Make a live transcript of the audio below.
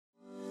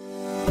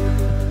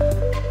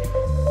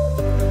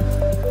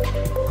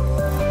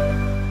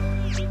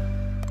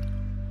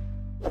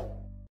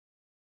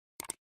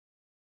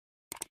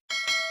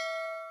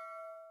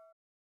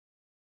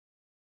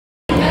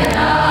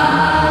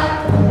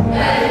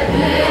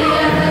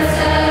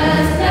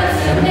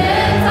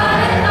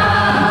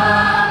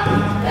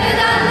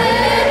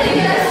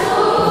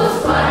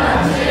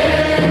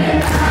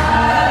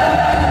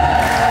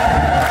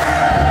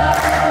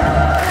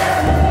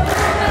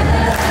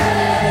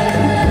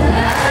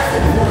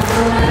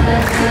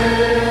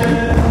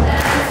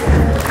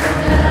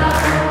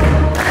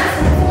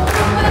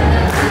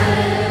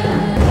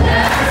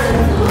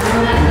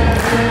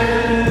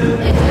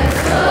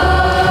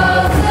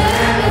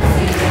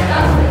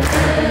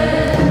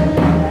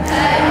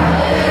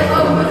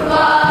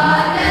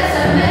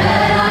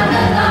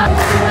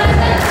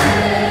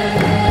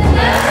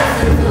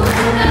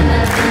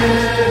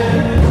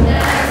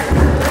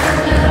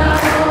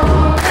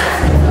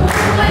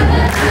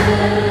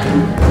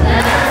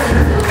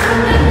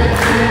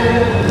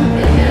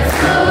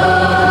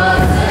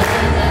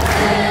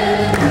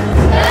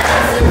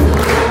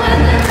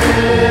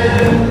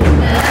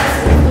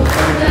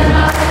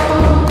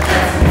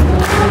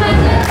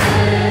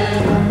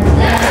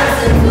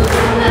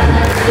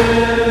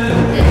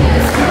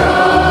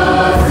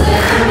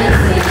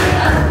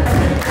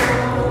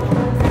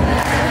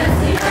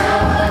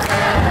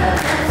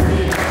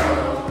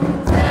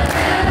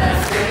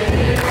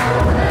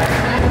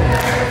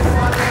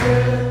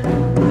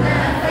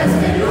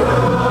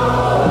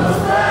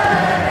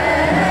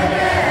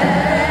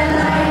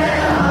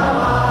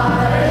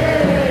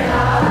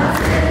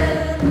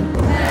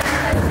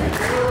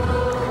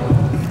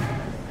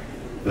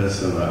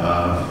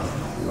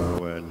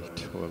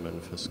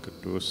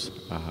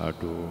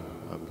አሐዱ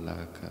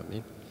አምላክ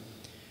አሜን።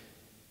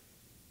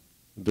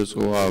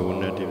 ብፁዕ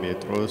አቡነ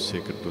ዲሜጥሮስ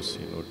የቅዱስ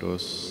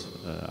ሲኖዶስ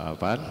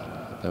አባል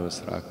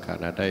በምስራቅ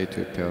ካናዳ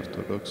የኢትዮጵያ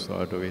ኦርቶዶክስ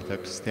ተዋሕዶ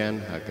ቤተክርስቲያን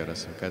ሀገረ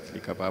ስብከት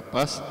ሊቀ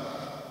ጳጳስ፣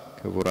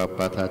 ክቡር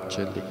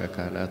አባታችን ሊቀ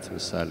ካህናት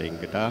ምሳሌ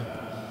እንግዳ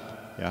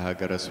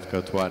የሀገረ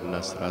ስብከቱ ዋና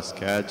ስራ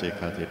አስኪያጅ፣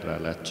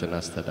 የካቴድራላችን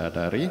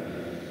አስተዳዳሪ፣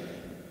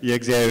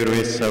 የእግዚአብሔር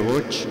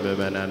ቤተሰቦች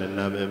ምእመናንና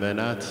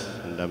ምእመናት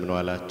እንደምን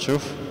ዋላችሁ?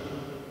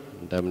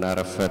 እንደምን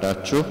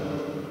አረፈዳችሁ?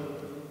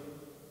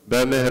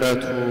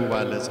 በምህረቱ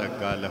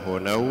ባለጸጋ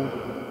ለሆነው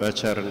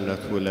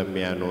በቸርነቱ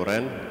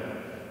ለሚያኖረን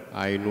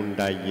አይኑ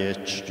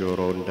እንዳየች ጆሮ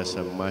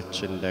እንደሰማች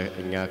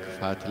እንደኛ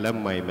ክፋት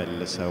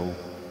ለማይመልሰው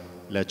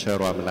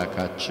ለቸሩ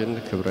አምላካችን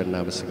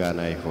ክብርና ምስጋና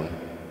ይሁን።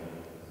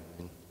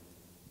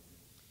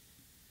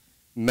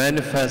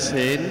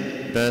 መንፈሴን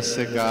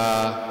በስጋ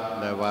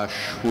ለባሽ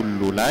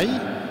ሁሉ ላይ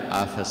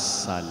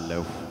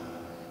አፈስሳለሁ።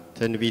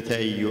 ትንቢተ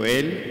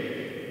ኢዩኤል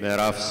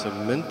ምዕራፍ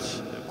 8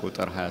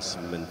 ቁጥር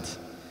 28።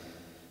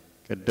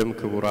 ቅድም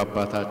ክቡር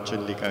አባታችን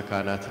ሊቀ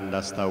ካህናት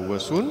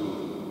እንዳስታወሱን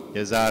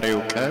የዛሬው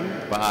ቀን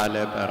በዓለ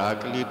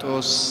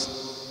ጰራቅሊጦስ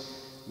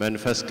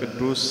መንፈስ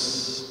ቅዱስ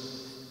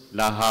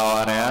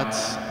ለሐዋርያት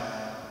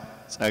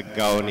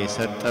ጸጋውን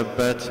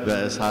የሰጠበት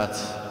በእሳት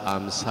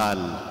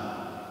አምሳል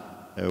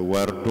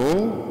ወርዶ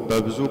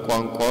በብዙ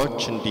ቋንቋዎች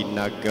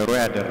እንዲናገሩ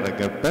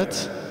ያደረገበት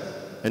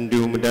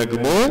እንዲሁም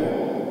ደግሞ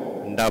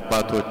እንደ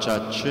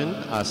አባቶቻችን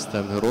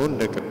አስተምህሮ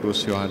እንደ ቅዱስ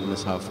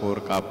ዮሐንስ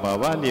አፈወርቅ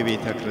አባባል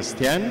የቤተ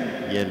ክርስቲያን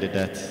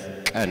የልደት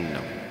ቀን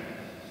ነው።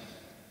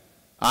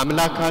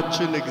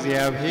 አምላካችን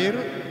እግዚአብሔር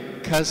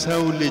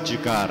ከሰው ልጅ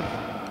ጋር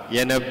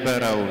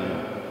የነበረውን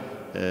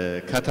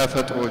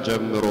ከተፈጥሮ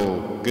ጀምሮ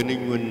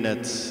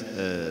ግንኙነት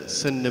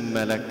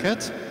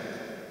ስንመለከት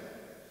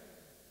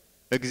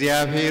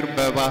እግዚአብሔር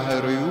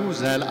በባህሪው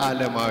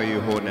ዘላለማዊ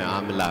የሆነ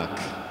አምላክ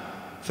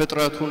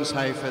ፍጥረቱን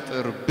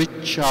ሳይፈጥር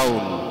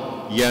ብቻውን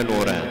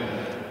የኖረ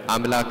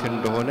አምላክ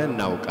እንደሆነ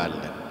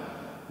እናውቃለን።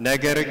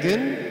 ነገር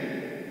ግን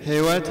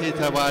ሕይወት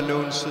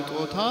የተባለውን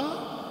ስጦታ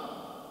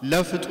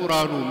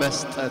ለፍጡራኑ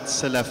መስጠት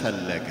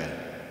ስለፈለገ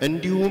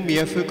እንዲሁም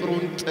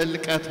የፍቅሩን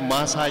ጥልቀት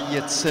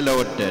ማሳየት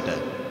ስለወደደ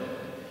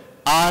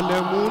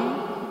ዓለሙን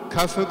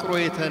ከፍቅሩ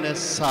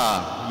የተነሳ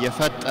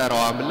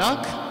የፈጠረው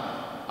አምላክ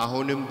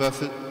አሁንም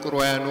በፍቅሩ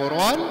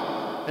ያኖረዋል።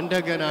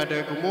 እንደገና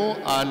ደግሞ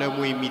ዓለሙ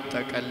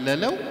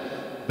የሚጠቀለለው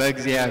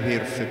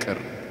በእግዚአብሔር ፍቅር።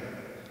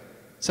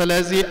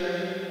 ስለዚህ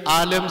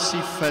ዓለም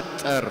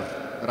ሲፈጠር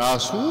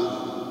ራሱ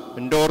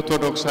እንደ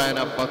ኦርቶዶክሳውያን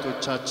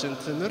አባቶቻችን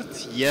ትምህርት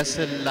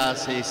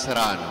የሥላሴ ሥራ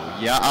ነው።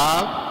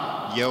 የአብ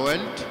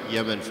የወልድ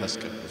የመንፈስ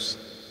ቅዱስ።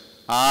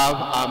 አብ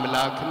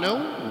አምላክ ነው፣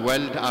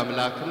 ወልድ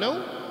አምላክ ነው፣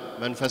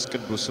 መንፈስ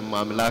ቅዱስም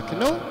አምላክ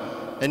ነው።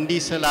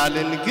 እንዲህ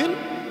ስላልን ግን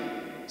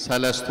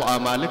ሰለስቱ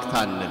አማልክት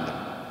አንልም።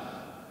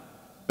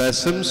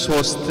 በስም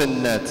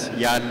ሶስትነት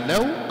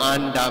ያለው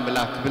አንድ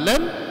አምላክ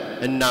ብለን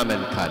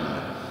እናመልካለን።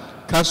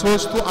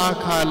 ከሶስቱ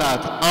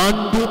አካላት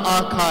አንዱ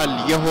አካል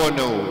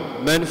የሆነው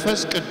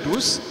መንፈስ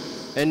ቅዱስ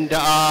እንደ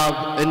አብ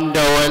እንደ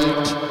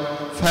ወልድ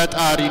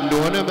ፈጣሪ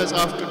እንደሆነ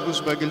መጽሐፍ ቅዱስ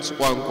በግልጽ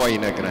ቋንቋ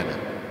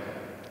ይነግረናል።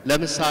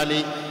 ለምሳሌ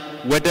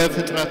ወደ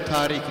ፍጥረት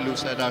ታሪክ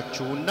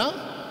ልውሰዳችሁና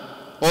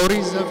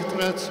ኦሪት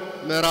ዘፍጥረት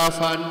ምዕራፍ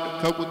 1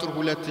 ከቁጥር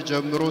 2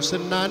 ጀምሮ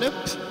ስናነብ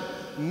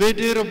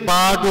ምድር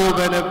ባዶ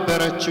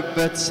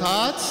በነበረችበት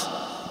ሰዓት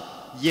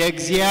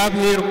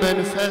የእግዚአብሔር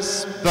መንፈስ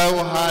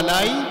በውሃ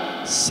ላይ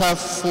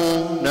ሰፎ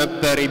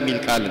ነበር የሚል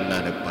ቃል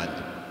እናነባለን።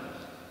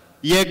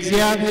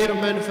 የእግዚአብሔር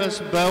መንፈስ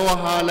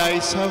በውሃ ላይ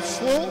ሰፎ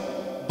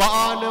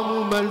በዓለሙ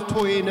መልቶ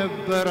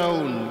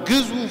የነበረውን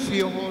ግዙፍ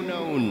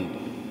የሆነውን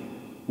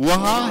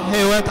ውሃ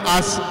ሕይወት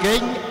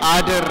አስገኝ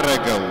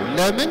አደረገው።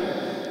 ለምን?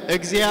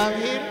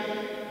 እግዚአብሔር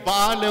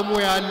በዓለሙ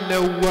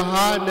ያለው ውሃ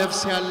ነፍስ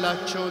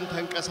ያላቸውን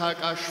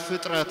ተንቀሳቃሽ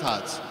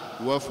ፍጥረታት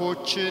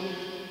ወፎችን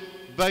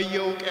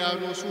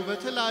በየውቅያኖሱ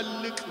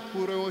በትላልቅ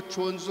ኩሬዎች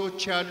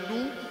ወንዞች ያሉ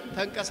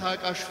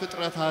ተንቀሳቃሽ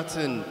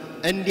ፍጥረታትን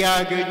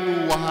እንዲያገኙ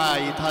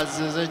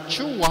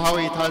ውሃው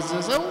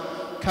የታዘዘው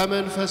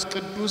ከመንፈስ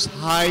ቅዱስ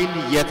ኃይል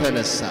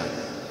የተነሳ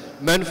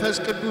መንፈስ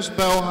ቅዱስ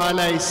በውሃ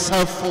ላይ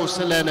ሰፎ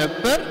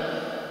ስለነበር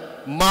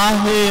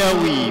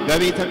ማህያዊ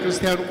በቤተ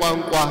ክርስቲያን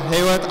ቋንቋ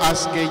ሕይወት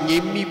አስገኝ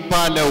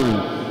የሚባለው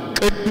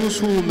ቅዱሱ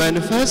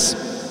መንፈስ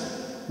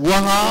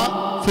ውሃ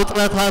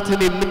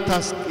ፍጥረታትን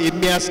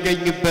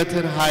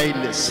የሚያስገኝበትን ኃይል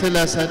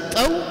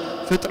ስለሰጠው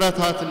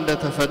ፍጥረታት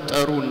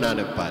እንደተፈጠሩ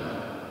እናነባለን።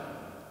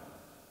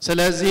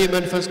 ስለዚህ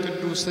መንፈስ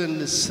ቅዱስን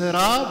ሥራ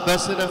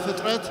በስነ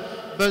ፍጥረት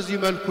በዚህ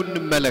መልኩ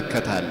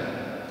እንመለከታለን።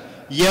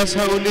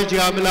 የሰው ልጅ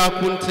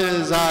አምላኩን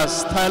ትእዛዝ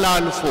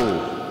ተላልፎ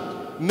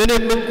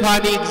ምንም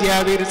እንኳን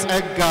የእግዚአብሔር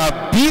ጸጋ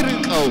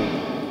ቢርቀው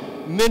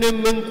ምንም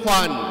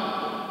እንኳን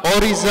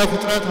ኦሪት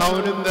ዘፍጥረት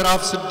አሁንም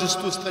ምዕራፍ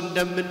 6 ውስጥ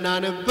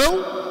እንደምናነበው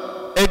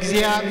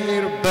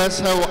እግዚአብሔር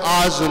በሰው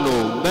አዝኖ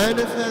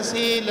መንፈሴ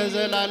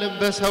ለዘላለም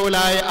በሰው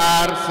ላይ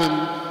አያርፍም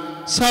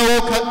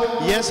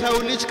የሰው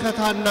ልጅ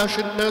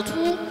ከታናሽነቱ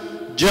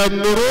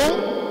ጀምሮ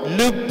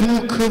ልቡ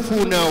ክፉ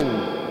ነው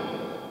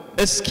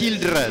እስኪል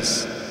ድረስ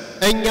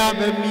እኛ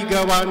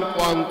በሚገባን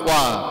ቋንቋ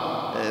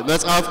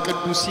መጽሐፍ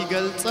ቅዱስ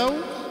ሲገልጸው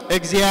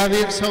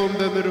እግዚአብሔር ሰውን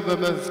በምድር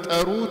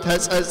በመፍጠሩ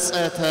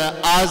ተጸጸተ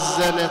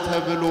አዘነ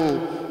ተብሎ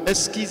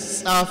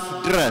እስኪጻፍ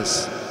ድረስ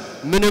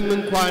ምንም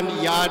እንኳን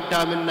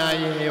የአዳምና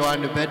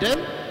የሔዋን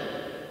በደል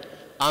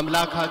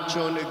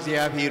አምላካቸውን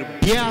እግዚአብሔር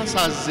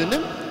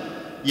ቢያሳዝንም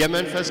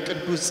የመንፈስ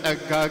ቅዱስ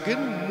ጸጋ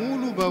ግን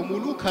ሙሉ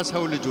በሙሉ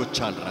ከሰው ልጆች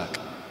አልራቀ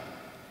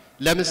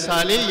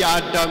ለምሳሌ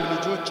የአዳም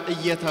ልጆች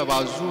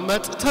እየተባዙ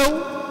መጥተው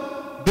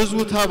ብዙ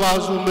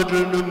ተባዙ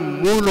ምድርንም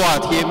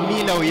ሙሏት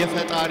የሚለው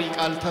የፈጣሪ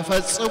ቃል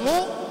ተፈጽሞ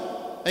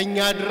እኛ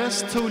ድረስ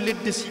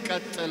ትውልድ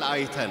ሲቀጥል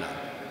አይተናል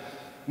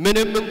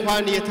ምንም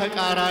እንኳን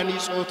የተቃራኒ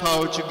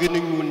ጾታዎች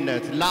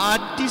ግንኙነት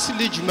ለአዲስ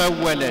ልጅ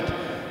መወለድ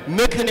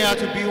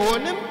ምክንያት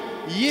ቢሆንም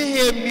ይህ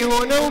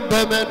የሚሆነው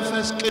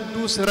በመንፈስ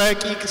ቅዱስ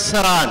ረቂቅ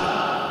ሥራ ነው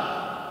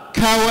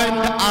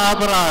ከወንድ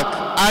አብራክ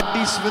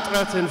አዲስ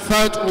ፍጥረትን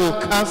ፈጥሮ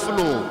ከፍሎ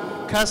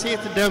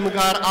ከሴት ደም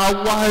ጋር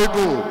አዋህዶ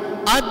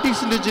አዲስ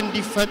ልጅ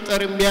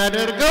እንዲፈጠር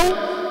የሚያደርገው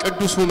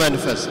ቅዱሱ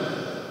መንፈስ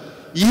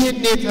ይህን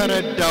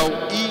የተረዳው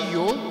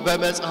ኢዮብ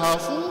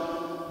በመጽሐፉ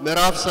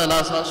ምዕራፍ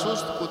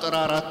 33 ቁጥር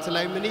 4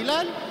 ላይ ምን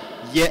ይላል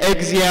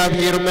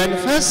የእግዚአብሔር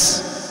መንፈስ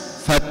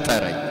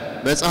ፈጠረኝ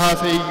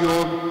መጽሐፈ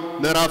ኢዮብ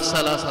ምዕራፍ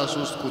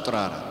 33 ቁጥር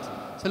 4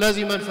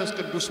 ስለዚህ መንፈስ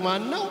ቅዱስ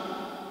ማን ነው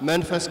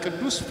መንፈስ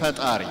ቅዱስ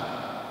ፈጣሪ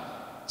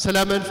ስለ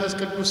መንፈስ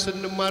ቅዱስ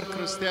ስንማር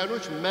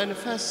ክርስቲያኖች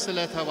መንፈስ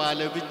ስለተባለ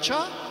ብቻ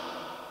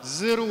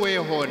ዝርው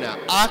የሆነ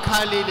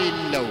አካል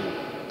የሌለው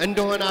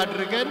እንደሆነ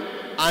አድርገን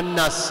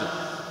አናስብ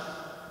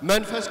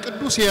መንፈስ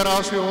ቅዱስ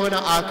የራሱ የሆነ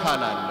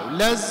አካል አለው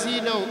ለዚህ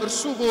ነው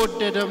እርሱ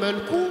በወደደ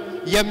መልኩ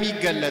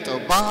የሚገለጠው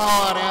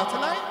በሐዋርያት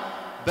ላይ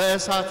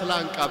በእሳት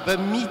ላንቃ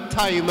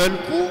በሚታይ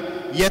መልኩ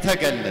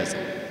የተገለጸ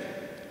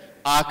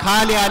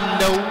አካል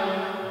ያለው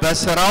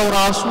በስራው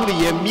ራሱን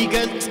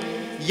የሚገልጥ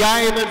ያ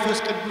የመንፈስ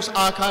ቅዱስ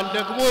አካል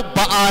ደግሞ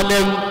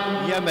በዓለም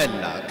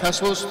የመላ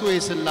ከሶስቱ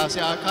የሥላሴ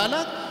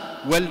አካላት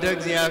ወልደ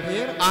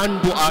እግዚአብሔር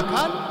አንዱ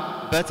አካል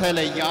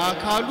በተለየ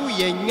አካሉ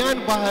የኛን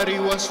ባህሪ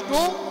ወስዶ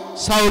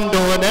ሰው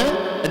እንደሆነ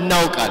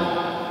እናውቃለን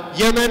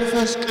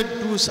የመንፈስ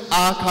ቅዱስ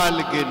አካል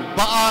ግን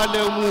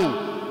በዓለሙ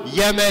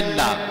የመላ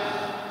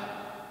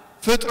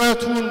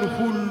ፍጥረቱን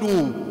ሁሉ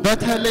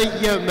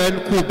በተለየ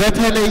መልኩ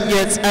በተለየ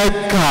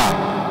ጸጋ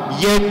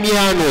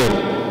የሚያኖር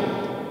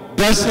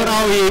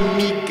በስራው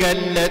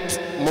የሚገለጥ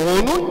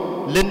መሆኑን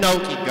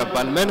ልናውቅ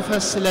ይገባል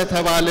መንፈስ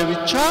ስለተባለ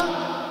ብቻ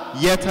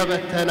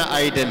የተበተነ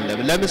አይደለም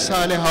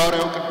ለምሳሌ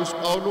ሐዋርያው ቅዱስ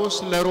ጳውሎስ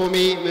ለሮሜ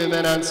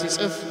ምዕመናን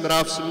ሲጽፍ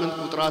ምዕራፍ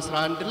 8 ቁጥር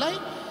 11 ላይ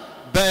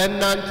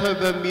በእናንተ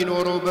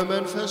በሚኖረው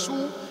በመንፈሱ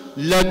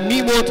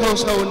ለሚሞተው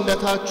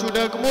ሰውነታችሁ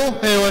ደግሞ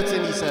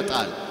ሕይወትን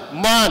ይሰጣል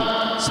ማን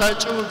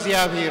ሰጪው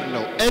እግዚአብሔር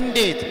ነው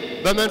እንዴት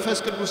በመንፈስ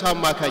ቅዱስ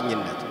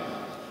አማካኝነት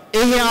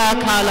ይሄ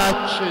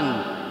አካላችን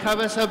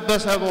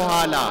ከበሰበሰ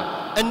በኋላ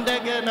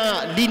እንደገና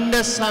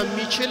ሊነሳ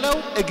የሚችለው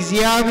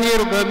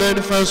እግዚአብሔር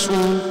በመንፈሱ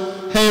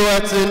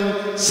ሕይወትን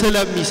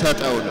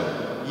ስለሚሰጠው ነው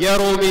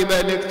የሮሜ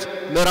መልእክት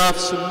ምዕራፍ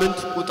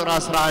 8 ቁጥር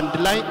 11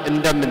 ላይ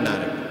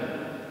እንደምናነብ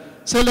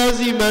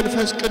ስለዚህ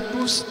መንፈስ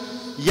ቅዱስ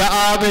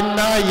የአብና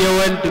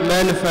የወልድ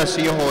መንፈስ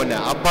የሆነ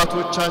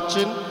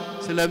አባቶቻችን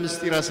ስለ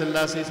ምስጢረ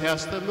ሥላሴ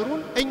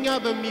ሲያስተምሩን እኛ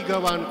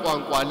በሚገባን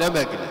ቋንቋ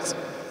ለመግለጽ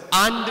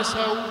አንድ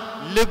ሰው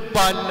ልብ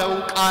አለው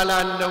ቃል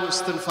አለው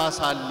እስትንፋስ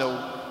አለው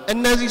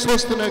እነዚህ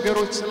ሶስት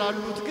ነገሮች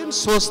ስላሉት ግን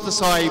ሶስት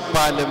ሰው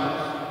አይባልም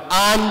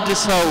አንድ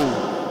ሰው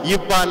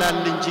ይባላል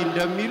እንጂ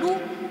እንደሚሉ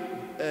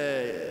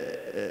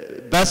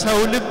በሰው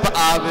ልብ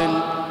አብን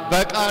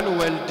በቃል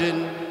ወልድን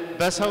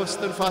በሰው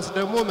እስትንፋስ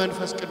ደግሞ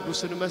መንፈስ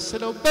ቅዱስን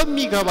መስለው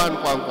በሚገባን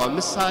ቋንቋ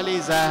ምሳሌ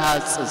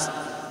ዘያጽጽ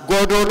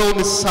ጎዶሎ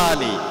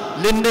ምሳሌ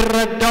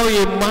ልንረዳው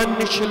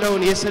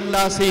የማንችለውን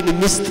የሥላሴን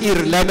ምስጢር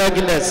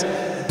ለመግለጽ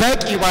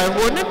በቂ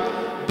ባይሆንም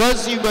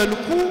በዚህ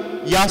መልኩ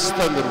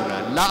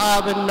ያስተምሩናል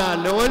ለአብና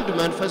ለወልድ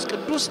መንፈስ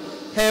ቅዱስ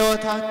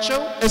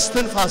ሕይወታቸው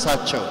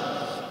እስትንፋሳቸው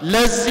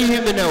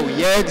ለዚህም ነው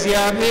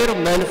የእግዚአብሔር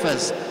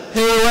መንፈስ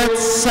ሕይወት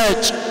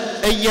ሰጭ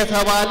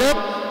እየተባለ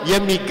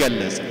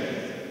የሚገለጽ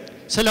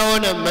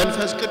ስለሆነ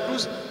መንፈስ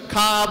ቅዱስ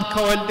ከአብ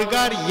ከወልድ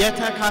ጋር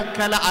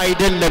የተካከለ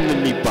አይደለም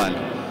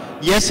የሚባለው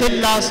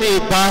የሥላሴ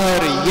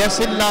ባህሪ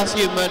የሥላሴ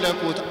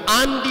መለኮት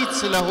አንዲት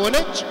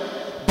ስለሆነች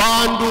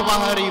በአንዱ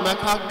ባህሪ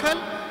መካከል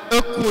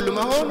እኩል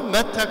መሆን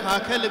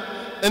መተካከል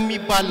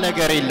የሚባል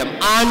ነገር የለም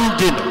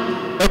አንድ ነው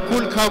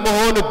እኩል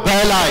ከመሆን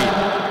በላይ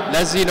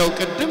ለዚህ ነው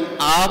ቅድም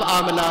አብ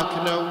አምላክ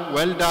ነው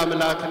ወልድ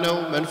አምላክ ነው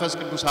መንፈስ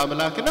ቅዱስ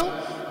አምላክ ነው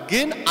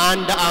ግን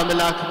አንድ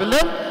አምላክ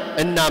ብለን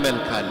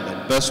እናመልካለን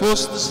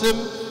በሶስት ስም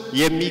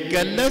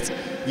የሚገለጽ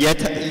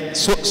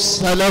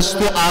ሰለስቱ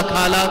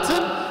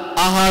አካላትን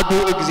አሃዱ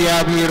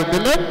እግዚአብሔር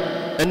ብለን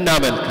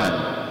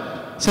እናመልካለን።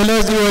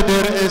 ስለዚህ ወደ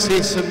ርዕሴ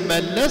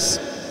ስመለስ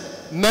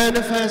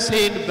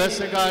መንፈሴን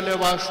በሥጋ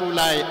ለባሹ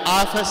ላይ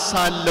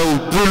አፈስሳለሁ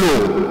ብሎ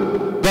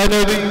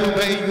በነቢዩ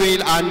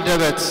በኢዩኤል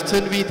አንደበት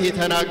ትንቢት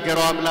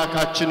የተናገረው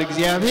አምላካችን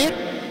እግዚአብሔር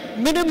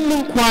ምንም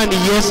እንኳን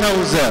የሰው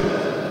ዘር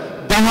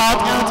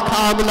በኃጢአት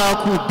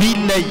ከአምላኩ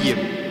ቢለይም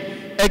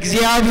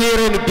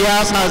እግዚአብሔርን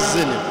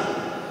ቢያሳዝንም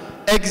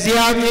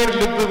እግዚአብሔር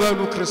ልብ በሉ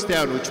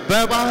ክርስቲያኖች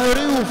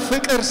በባህሪው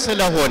ፍቅር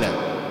ስለሆነ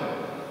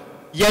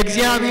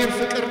የእግዚአብሔር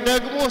ፍቅር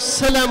ደግሞ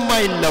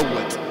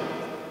ስለማይለወጥ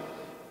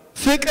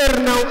ፍቅር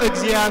ነው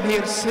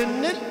እግዚአብሔር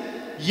ስንል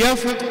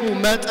የፍቅሩ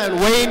መጠን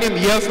ወይንም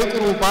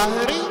የፍቅሩ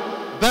ባህሪ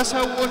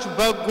በሰዎች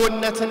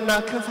በጎነትና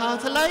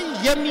ክፋት ላይ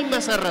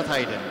የሚመሰረት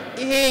አይደለም።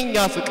 ይሄኛ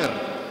ፍቅር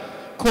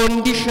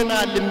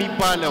ኮንዲሽናል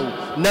የሚባለው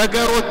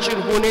ነገሮችን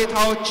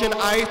ሁኔታዎችን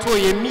አይቶ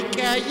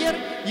የሚቀያየር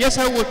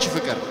የሰዎች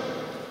ፍቅር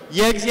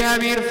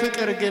የእግዚአብሔር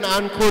ፍቅር ግን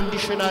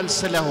አንኮንዲሽናል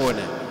ስለሆነ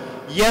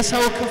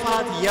የሰው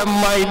ክፋት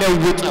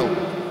የማይለውጠው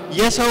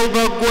የሰው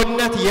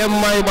በጎነት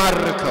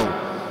የማይማርከው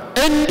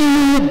እንዲሁ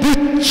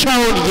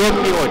ብቻውን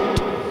የሚወድ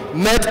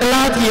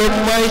መጥላት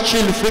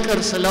የማይችል ፍቅር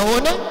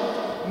ስለሆነ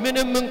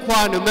ምንም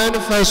እንኳን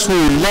መንፈሱ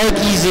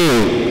ለጊዜው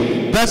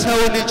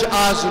በሰው ልጅ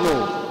አዝኖ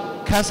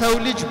ከሰው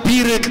ልጅ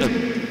ቢርቅም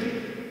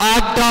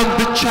አዳም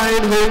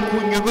ብቻዬን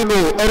ሆንኩኝ ብሎ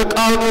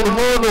እርቃኑን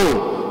ሆኖ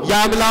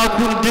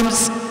የአምላኩን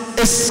ድምፅ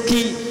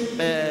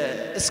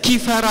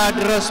እስኪፈራ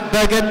ድረስ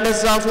በገነት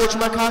ዛፎች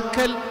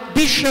መካከል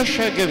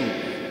ቢሸሸግም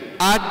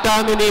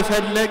አዳምን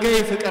የፈለገ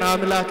የፍቅር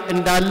አምላክ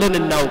እንዳለን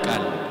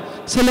እናውቃለን።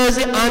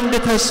 ስለዚህ አንድ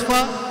ተስፋ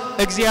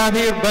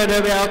እግዚአብሔር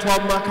በነቢያቱ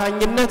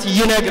አማካኝነት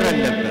ይነግረን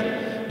ነበር።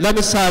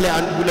 ለምሳሌ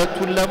አንድ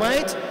ሁለቱን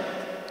ለማየት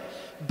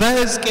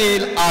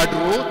በሕዝቅኤል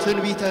አድሮ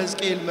ትንቢተ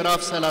ሕዝቅኤል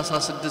ምዕራፍ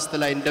 36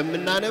 ላይ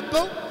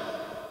እንደምናነበው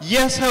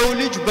የሰው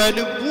ልጅ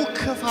በልቡ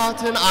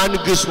ክፋትን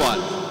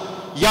አንግሷል፣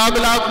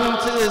 የአምላኩን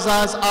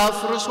ትእዛዝ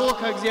አፍርሶ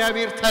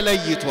ከእግዚአብሔር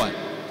ተለይቷል።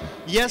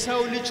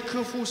 የሰው ልጅ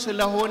ክፉ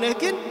ስለሆነ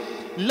ግን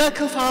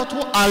ለክፋቱ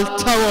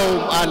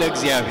አልተወውም አለ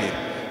እግዚአብሔር።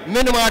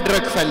 ምን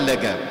ማድረግ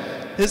ፈለገ?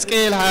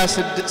 ሕዝቅኤል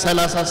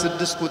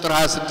 36 ቁጥር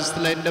 26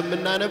 ላይ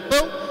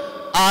እንደምናነበው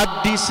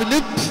አዲስ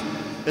ልብ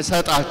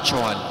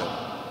እሰጣቸዋለሁ፣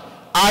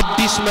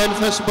 አዲስ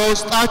መንፈስ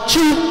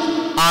በውስጣችሁ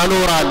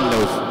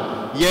አኖራለሁ፣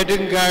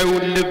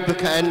 የድንጋዩን ልብ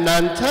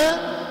ከእናንተ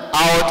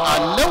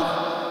አወጣለሁ፣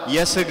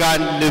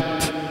 የሥጋን ልብ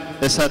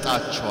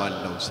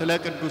እሰጣቸዋለሁ። ስለ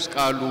ቅዱስ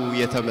ቃሉ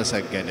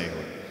የተመሰገነ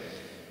ይሁን።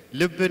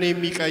 ልብን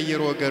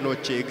የሚቀይር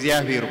ወገኖቼ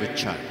እግዚአብሔር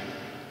ብቻ ነው።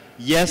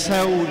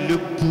 የሰው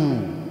ልቡ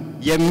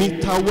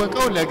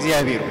የሚታወቀው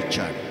ለእግዚአብሔር ብቻ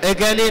ነው።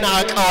 እገሌን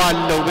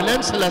አቀዋለሁ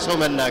ብለን ስለ ሰው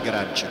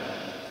መናገራችን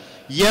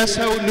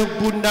የሰው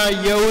ልቡና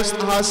የውስጥ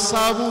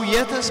ሐሳቡ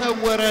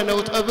የተሰወረ ነው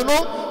ተብሎ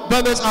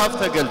በመጽሐፍ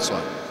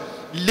ተገልጿል።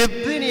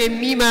 ልብን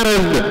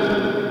የሚመረምር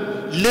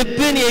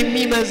ልብን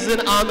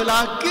የሚመዝን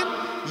አምላክ ግን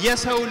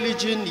የሰው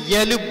ልጅን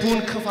የልቡን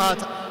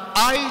ክፋት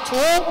አይቶ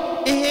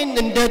ይሄን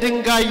እንደ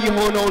ድንጋይ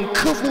የሆነውን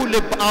ክፉ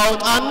ልብ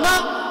አውጣና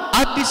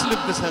አዲስ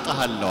ልብ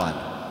ሰጣለዋል።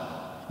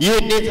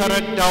 ይህን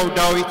የተረዳው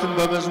ዳዊትን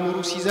በመዝሙሩ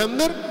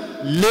ሲዘምር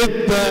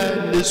ልበ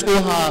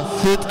ንጹሃ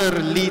ፍጥር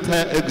ሊተ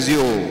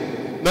እግዚኦ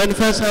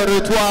መንፈሰ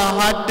ርቱዐ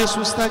ሐድስ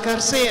ውስተ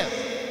ከርሥየ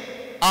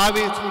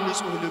አቤቱ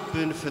ንጹህ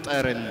ልብን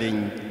ፍጠርልኝ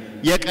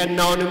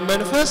የቀናውንም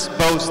መንፈስ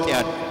በውስጤ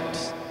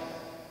አድስ።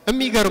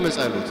 የሚገርም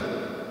ጸሎት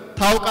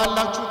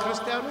ታውቃላችሁ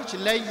ክርስቲያኖች፣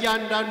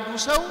 ለእያንዳንዱ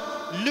ሰው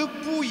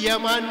ልቡ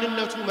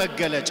የማንነቱ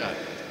መገለጫ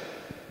ነው።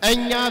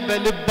 እኛ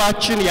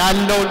በልባችን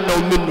ያለውን ነው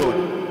የምንሆን።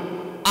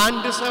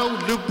 አንድ ሰው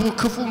ልቡ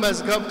ክፉ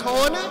መዝገብ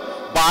ከሆነ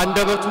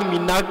በአንደበቱ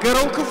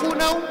የሚናገረው ክፉ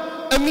ነው፣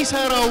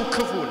 የሚሰራው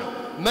ክፉ ነው።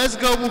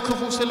 መዝገቡ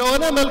ክፉ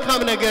ስለሆነ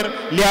መልካም ነገር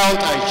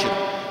ሊያወጣ አይችልም።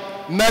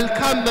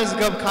 መልካም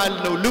መዝገብ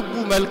ካለው ልቡ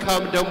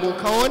መልካም ደግሞ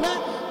ከሆነ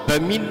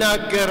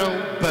በሚናገረው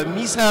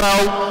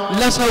በሚሰራው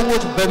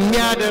ለሰዎች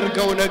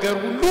በሚያደርገው ነገር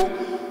ሁሉ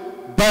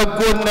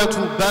በጎነቱ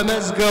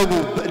በመዝገቡ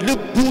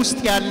ልቡ ውስጥ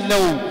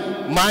ያለው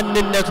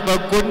ማንነት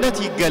በጎነት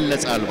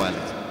ይገለጻል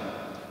ማለት ነው።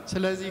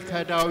 ስለዚህ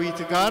ከዳዊት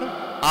ጋር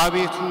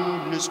አቤቱ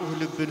ንጹህ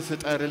ልብን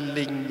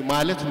ፍጠርልኝ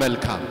ማለት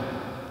መልካም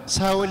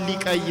ሰውን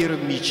ሊቀይር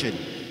የሚችል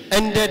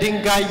እንደ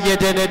ድንጋይ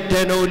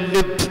የደነደነው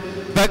ልብ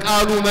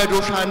በቃሉ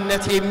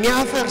መዶሻነት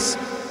የሚያፈርስ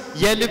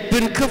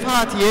የልብን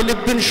ክፋት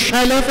የልብን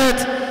ሸለፈት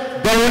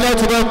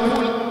በሁለት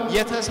በኩል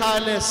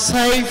የተሳለ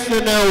ሰይፍ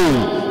ነው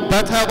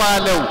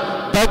በተባለው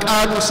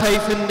በቃሉ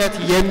ሰይፍነት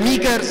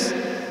የሚገርዝ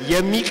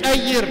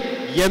የሚቀይር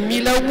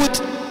የሚለውጥ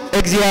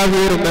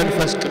እግዚአብሔር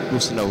መንፈስ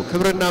ቅዱስ ነው።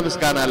 ክብርና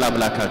ምስጋና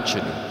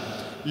ለአምላካችን።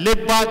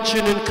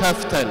 ልባችንን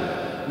ከፍተን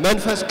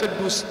መንፈስ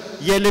ቅዱስ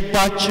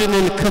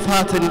የልባችንን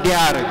ክፋት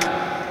እንዲያርቅ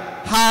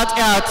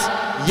ኃጢአት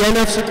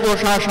የነፍስ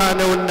ቆሻሻ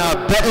ነውና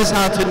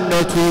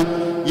በእሳትነቱ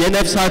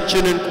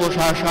የነፍሳችንን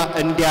ቆሻሻ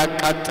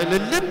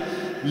እንዲያቃጥልልን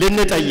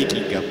ልንጠይቅ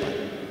ይገባል።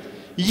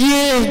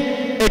 ይህ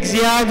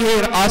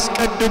እግዚአብሔር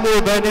አስቀድሞ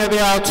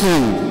በነቢያቱ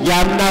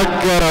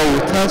ያናገረው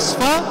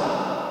ተስፋ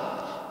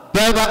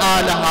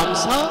በበዓለ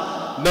ሃምሳ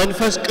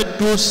መንፈስ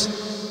ቅዱስ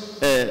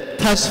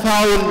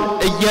ተስፋውን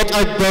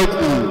እየጠበቁ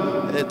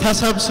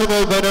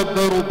ተሰብስበው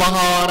በነበሩ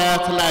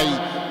በሐዋርያት ላይ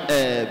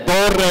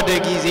በወረደ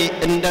ጊዜ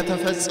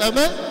እንደተፈጸመ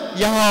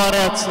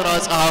የሐዋርያት ሥራ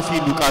ጸሐፊ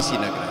ሉቃስ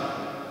ይነግራል።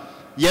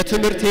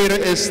 የትምህርት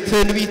ርዕስ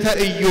ትንቢተ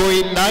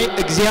ኢዩኤል ላይ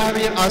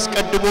እግዚአብሔር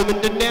አስቀድሞ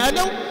ምንድነው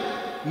ያለው?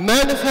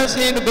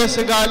 መንፈሴን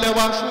በሥጋ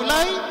ለባሹ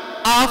ላይ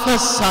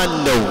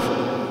አፈስሳለሁ።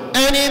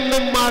 እኔም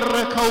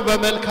የማረከው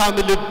በመልካም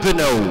ልብ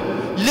ነው።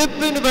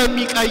 ልብን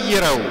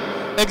በሚቀይረው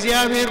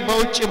እግዚአብሔር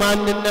በውጭ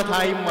ማንነት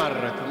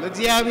አይማረክም።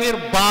 እግዚአብሔር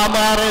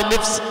ባማረ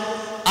ልብስ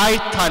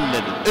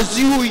አይታለልም።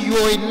 እዚሁ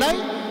ኢዩኤል ላይ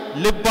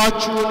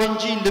ልባችሁን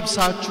እንጂ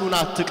ልብሳችሁን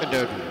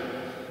አትቅደዱ።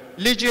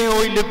 ልጄ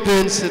ሆይ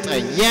ልብህን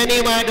ስጠኝ። የኔ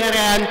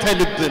ማደሪያ አንተ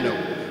ልብ ነው።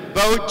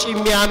 በውጭ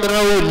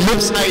የሚያምረው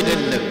ልብስ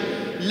አይደለም።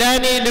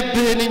 ለኔ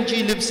ልብህን እንጂ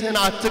ልብስህን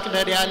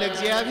አትቅደድ ያለ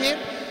እግዚአብሔር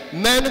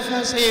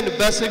መንፈሴን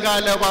በሥጋ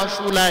ለባሹ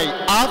ላይ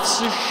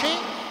አፍስሼ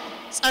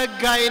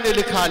ጸጋዬን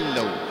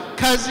እልካለሁ።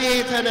 ከዚህ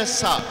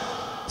የተነሳ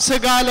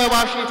ሥጋ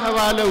ለባሽ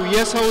የተባለው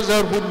የሰው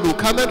ዘር ሁሉ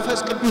ከመንፈስ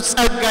ቅዱስ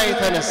ጸጋ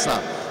የተነሳ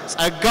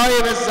ጸጋ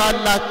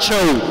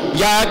የበዛላቸው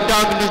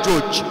የአዳም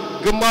ልጆች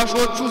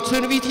ግማሾቹ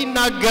ትንቢት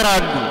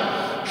ይናገራሉ፣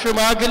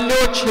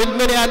 ሽማግሌዎች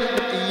ሕልምን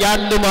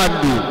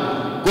ያልማሉ፣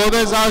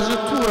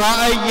 ጎበዛዝቱ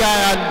ራእይ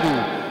ያያሉ፣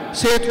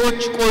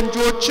 ሴቶች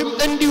ቆንጆችም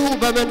እንዲሁ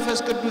በመንፈስ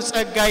ቅዱስ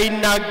ጸጋ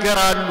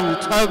ይናገራሉ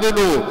ተብሎ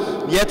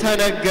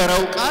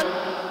የተነገረው ቃል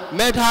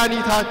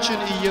መድኃኒታችን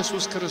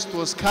ኢየሱስ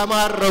ክርስቶስ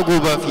ከማረጉ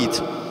በፊት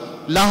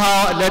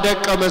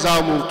ለደቀ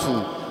መዛሙርቱ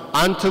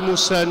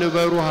አንትሙሰ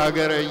ንበሩ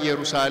ሀገረ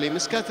ኢየሩሳሌም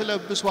እስከ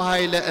ትለብሱ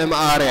ኃይለ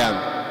እምአርያም፣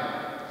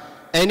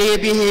 እኔ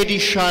ብሄድ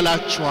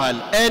ይሻላችኋል፣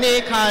 እኔ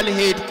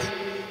ካልሄድኩ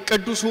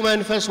ቅዱሱ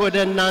መንፈስ ወደ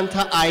እናንተ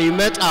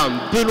አይመጣም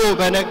ብሎ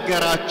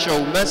በነገራቸው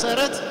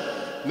መሰረት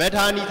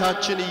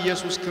መድኃኒታችን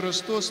ኢየሱስ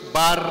ክርስቶስ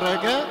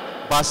ባረገ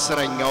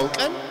በ10ኛው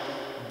ቀን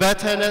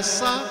በተነሳ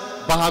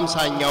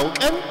በ50ኛው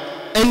ቀን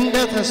እንደ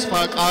ተስፋ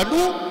ቃሉ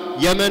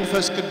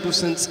የመንፈስ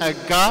ቅዱስን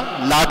ጸጋ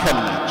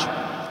ላከላቸው።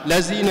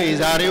 ለዚህ ነው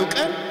የዛሬው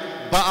ቀን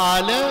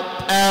በዓለ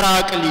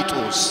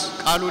ጰራቅሊጦስ።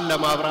 ቃሉን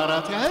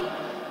ለማብራራት ያህል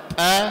ጰ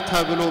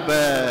ተብሎ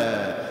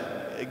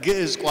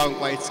በግዕዝ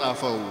ቋንቋ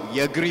የተጻፈው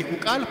የግሪኩ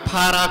ቃል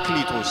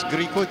ፓራክሊቶስ፣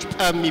 ግሪኮች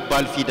ጰ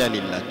የሚባል ፊደል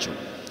የላቸው።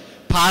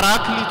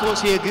 ፓራክሊቶስ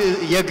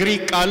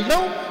የግሪክ ቃል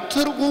ነው።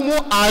 ትርጉሙ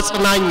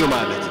አጽናኝ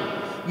ማለት ነው።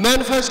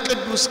 መንፈስ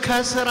ቅዱስ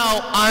ከሥራው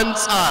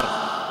አንጻር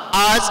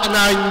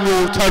አጽናኙ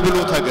ተብሎ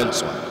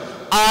ተገልጿል።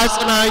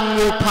 አጽናኙ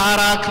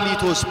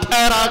ፓራክሊቶስ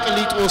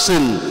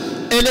ጰራቅሊጦስን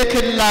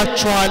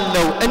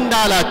እልክላችኋለሁ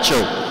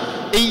እንዳላቸው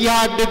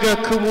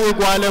እያደገክሙ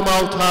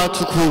ጓለማውታ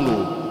ትኩኑ፣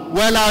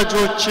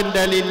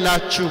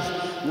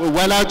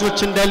 ወላጆች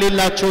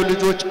እንደሌላቸው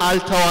ልጆች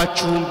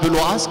አልተዋችሁም ብሎ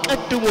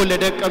አስቀድሞ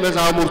ለደቀ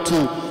መዛሙርቱ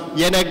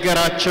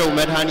የነገራቸው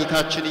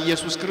መድኃኒታችን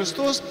ኢየሱስ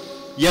ክርስቶስ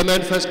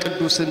የመንፈስ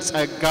ቅዱስን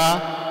ጸጋ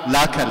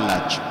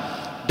ላከላቸው።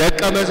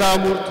 ደቀ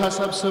መዛሙርት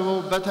ተሰብስበው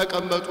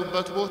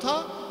በተቀመጡበት ቦታ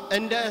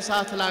እንደ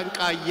እሳት ላንቃ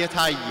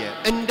እየታየ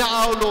እንደ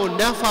አውሎ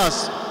ነፋስ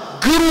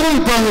ግሩም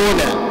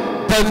በሆነ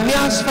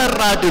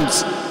በሚያስፈራ ድምፅ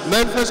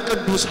መንፈስ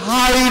ቅዱስ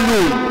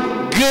ኃይሉን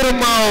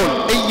ግርማውን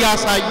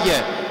እያሳየ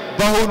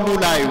በሁሉ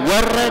ላይ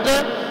ወረደ።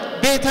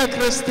 ቤተ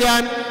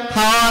ክርስቲያን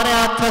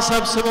ሐዋርያት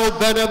ተሰብስበው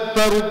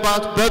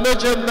በነበሩባት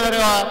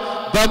በመጀመሪያዋ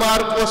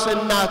በማርቆስ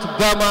እናት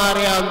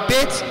በማርያም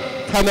ቤት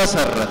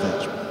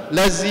ተመሰረተች።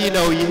 ለዚህ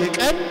ነው ይህ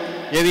ቀን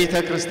የቤተ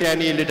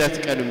ክርስቲያን የልደት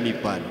ቀን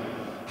የሚባል።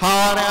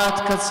 ሐዋርያት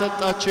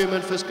ከተሰጣቸው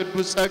የመንፈስ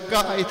ቅዱስ ጸጋ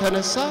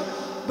የተነሳ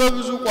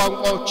በብዙ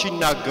ቋንቋዎች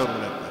ይናገሩ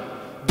ነበር።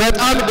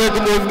 በጣም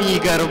ደግሞ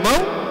የሚገርመው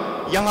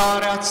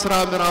የሐዋርያት ሥራ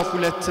ምዕራፍ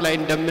 2 ላይ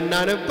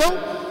እንደምናነበው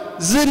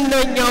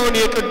ዝነኛውን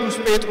የቅዱስ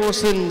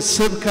ጴጥሮስን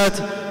ስብከት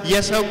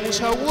የሰሙ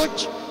ሰዎች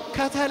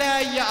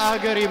ከተለያየ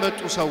አገር የመጡ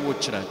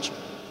ሰዎች ናቸው።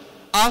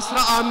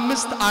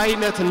 15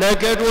 አይነት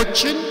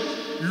ነገዶችን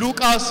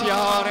ሉቃስ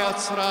የሐዋርያት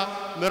ሥራ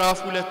ምዕራፍ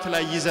 2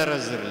 ላይ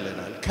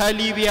ይዘረዝርልናል።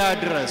 ከሊቢያ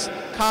ድረስ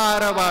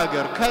ከአረብ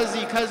አገር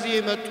ከዚህ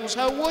የመጡ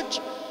ሰዎች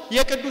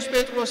የቅዱስ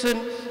ጴጥሮስን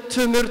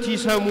ትምህርት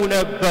ይሰሙ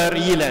ነበር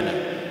ይለናል።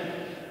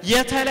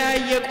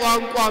 የተለያየ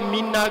ቋንቋ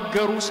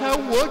የሚናገሩ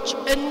ሰዎች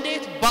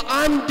እንዴት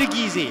በአንድ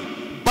ጊዜ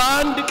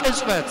በአንድ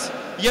ቅጽበት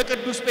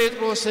የቅዱስ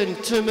ጴጥሮስን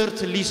ትምህርት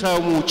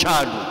ሊሰሙ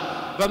ቻሉ?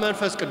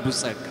 በመንፈስ ቅዱስ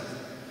ጸጋ።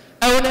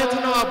 እውነት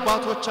ነው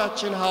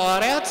አባቶቻችን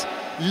ሐዋርያት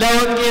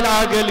ለወንጌል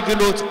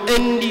አገልግሎት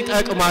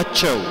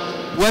እንዲጠቅማቸው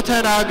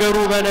ወተናገሩ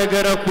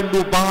በነገረ ሁሉ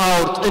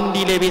በሐውርት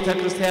እንዲል የቤተ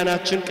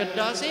ክርስቲያናችን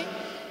ቅዳሴ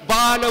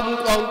በዓለሙ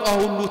ቋንቋ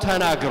ሁሉ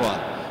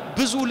ተናግሯል።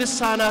 ብዙ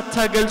ልሳናት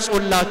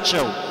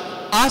ተገልጾላቸው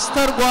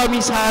አስተርጓሚ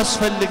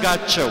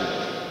ሳያስፈልጋቸው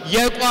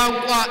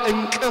የቋንቋ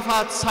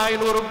እንቅፋት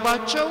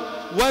ሳይኖርባቸው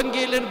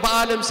ወንጌልን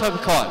በዓለም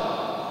ሰብከዋል።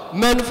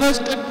 መንፈስ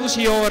ቅዱስ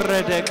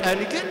የወረደ ቀን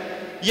ግን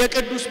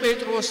የቅዱስ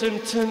ጴጥሮስን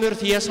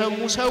ትምህርት የሰሙ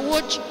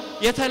ሰዎች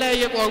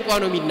የተለያየ ቋንቋ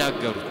ነው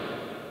የሚናገሩት።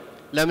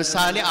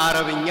 ለምሳሌ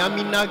አረብኛ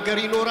የሚናገር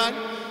ይኖራል፣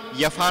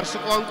 የፋርስ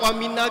ቋንቋ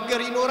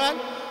የሚናገር ይኖራል።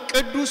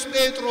 ቅዱስ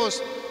ጴጥሮስ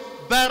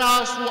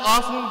በራሱ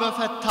አፉን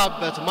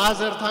በፈታበት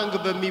ማዘርታንግ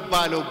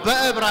በሚባለው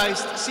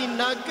በዕብራይስጥ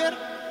ሲናገር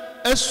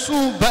እሱ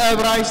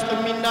በዕብራይስጥ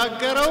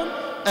የሚናገረው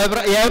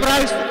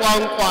የዕብራይስጥ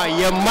ቋንቋ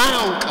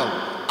የማያውቀው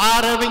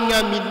አረብኛ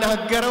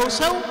የሚናገረው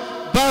ሰው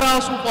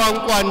በራሱ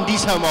ቋንቋ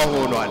እንዲሰማ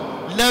ሆኗል።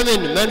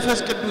 ለምን? መንፈስ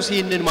ቅዱስ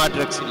ይህንን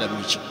ማድረግ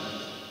ስለሚችል።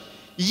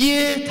 ይህ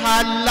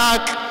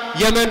ታላቅ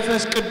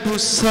የመንፈስ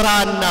ቅዱስ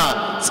ሥራና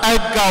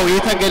ጸጋው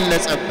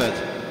የተገለጸበት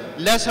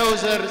ለሰው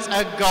ዘር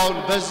ጸጋውን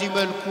በዚህ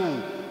መልኩ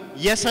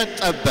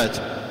የሰጠበት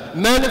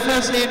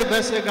መንፈሴን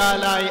በሥጋ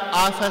ላይ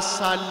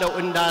አፈስሳለሁ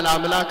እንዳለ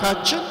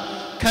አምላካችን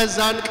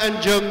ከዛን ቀን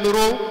ጀምሮ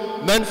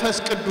መንፈስ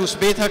ቅዱስ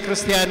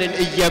ቤተክርስቲያንን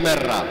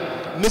እየመራ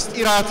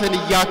ምስጢራትን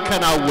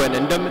እያከናወነ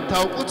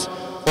እንደምታውቁት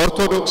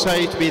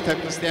ኦርቶዶክሳዊት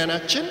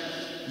ቤተክርስቲያናችን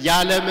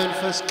ያለ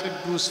መንፈስ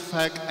ቅዱስ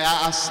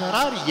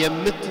አሰራር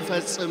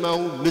የምትፈጽመው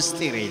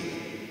ምስጢር የለም።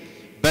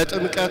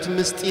 በጥምቀት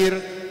ምስጢር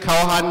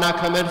ከውሃና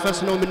ከመንፈስ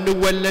ነው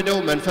የምንወለደው።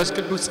 መንፈስ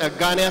ቅዱስ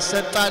ጸጋን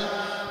ያሰጣል።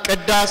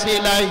 ቅዳሴ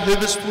ላይ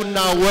ህብስቱና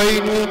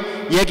ወይኑ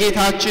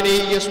የጌታችን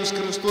የኢየሱስ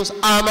ክርስቶስ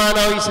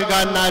አማናዊ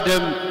ሥጋና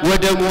ደም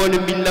ወደ መሆን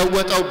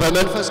የሚለወጠው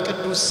በመንፈስ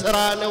ቅዱስ ሥራ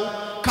ነው።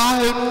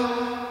 ካህኑ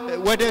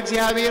ወደ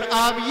እግዚአብሔር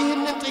አብ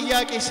ይህንን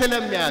ጥያቄ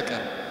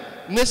ስለሚያቀርብ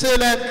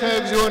ንስለከ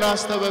እግዚኦን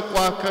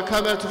አስተበቋከ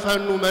ከመ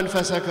ትፈኑ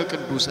መንፈሰከ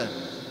ቅዱሰ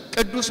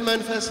ቅዱስ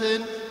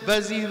መንፈስን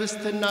በዚህ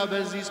ህብስትና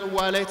በዚህ ጽዋ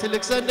ላይ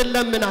ትልክ ዘንድ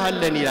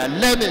እንለምንሃለን ይላል።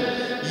 ለምን?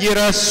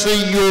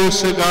 ይረስዩ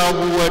ሥጋሁ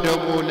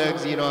ወደሙ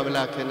ለእግዚእነ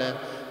አምላክነ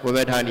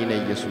ወመድኃኒነ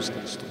ኢየሱስ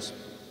ክርስቶስ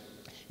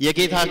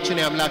የጌታችን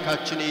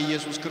የአምላካችን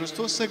የኢየሱስ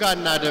ክርስቶስ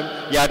ሥጋና ደም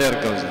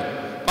ያደርገው ዘንድ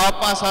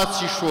ጳጳሳት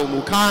ሲሾሙ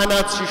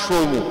ካህናት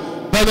ሲሾሙ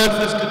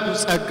በመንፈስ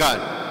ቅዱስ ጸጋ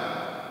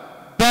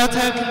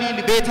በተክሊል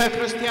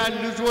ቤተክርስቲያን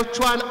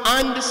ልጆቿን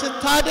አንድ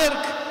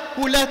ስታደርግ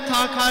ሁለት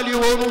አካል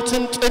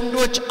የሆኑትን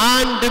ጥንዶች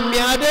አንድ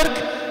የሚያደርግ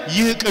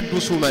ይህ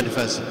ቅዱሱ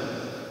መንፈስ።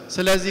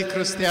 ስለዚህ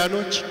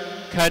ክርስቲያኖች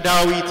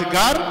ከዳዊት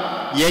ጋር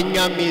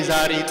የኛም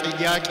የዛሬ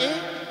ጥያቄ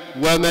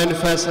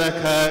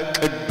ወመንፈሰከ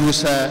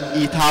ቅዱሰ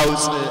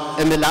ኢታውጽ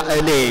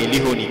እምላእሌ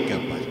ሊሆን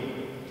ይገባል።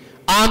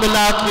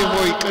 አምላኬ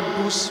ሆይ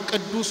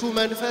ቅዱሱ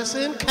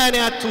መንፈስን ከኔ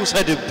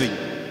አትውሰድብኝ።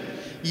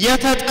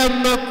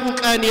 የተጠመኩ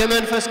ቀን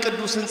የመንፈስ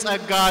ቅዱስን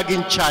ጸጋ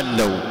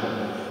አግኝቻለሁ።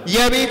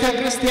 የቤተ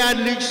ክርስቲያን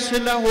ልጅ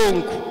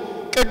ስለሆንኩ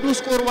ቅዱስ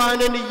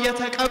ቁርባንን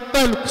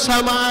እየተቀበልኩ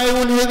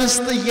ሰማያዊውን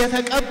ህብስት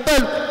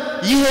እየተቀበልኩ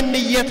ይህን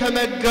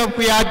እየተመገብኩ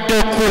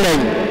ያደግኩ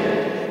ነኝ።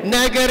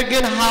 ነገር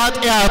ግን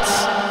ኃጢአት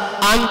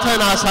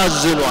አንተን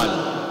አሳዝኗል።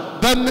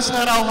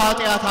 በምሰራው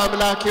ኃጢአት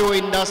አምላኬ ሆይ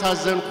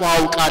እንዳሳዘንኩ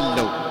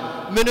አውቃለሁ።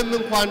 ምንም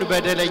እንኳን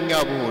በደለኛ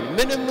ብሆን፣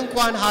 ምንም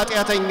እንኳን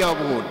ኃጢአተኛ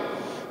ብሆን፣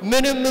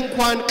 ምንም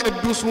እንኳን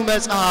ቅዱሱ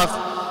መጽሐፍ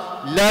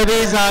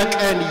ለቤዛ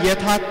ቀን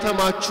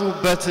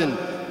የታተማችሁበትን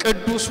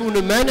ቅዱሱን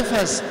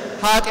መንፈስ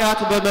ኃጢአት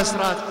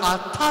በመስራት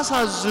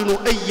አታሳዝኑ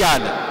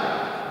እያለ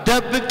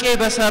ደብቄ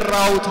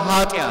በሰራውት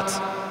ኃጢአት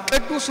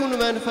ቅዱሱን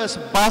መንፈስ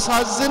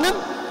ባሳዝንም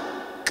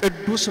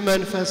ቅዱስ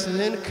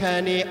መንፈስህን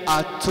ከኔ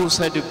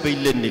አትውሰድብኝ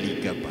ልንል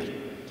ይገባል።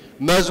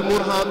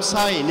 መዝሙር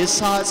 50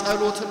 የንስሐ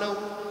ጸሎት ነው።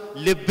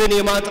 ልብን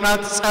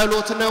የማጥራት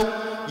ጸሎት ነው።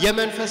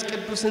 የመንፈስ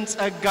ቅዱስን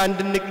ጸጋ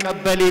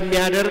እንድንቀበል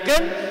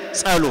የሚያደርገን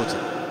ጸሎት።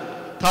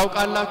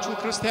 ታውቃላችሁ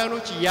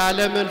ክርስቲያኖች ያለ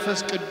መንፈስ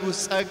ቅዱስ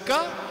ጸጋ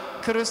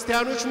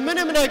ክርስቲያኖች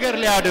ምንም ነገር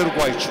ሊያደርጉ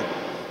አይችሉም።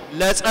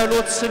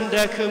 ለጸሎት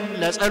ስንደክም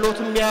ለጸሎት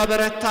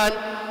የሚያበረታን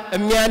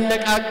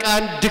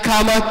የሚያነቃቃን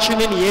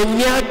ድካማችንን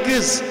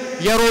የሚያግዝ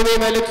የሮሜ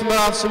መልእክት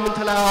ምዕራፍ 8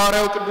 ላይ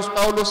ሐዋርያው ቅዱስ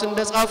ጳውሎስ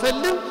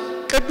እንደጻፈልን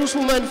ቅዱሱ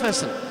መንፈስ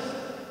ነው።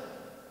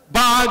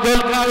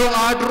 በአገልጋዩ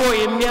አድሮ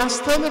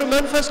የሚያስተምር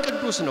መንፈስ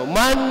ቅዱስ ነው።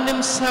 ማንም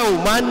ሰው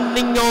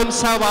ማንኛውም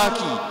ሰባኪ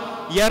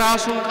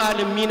የራሱን ቃል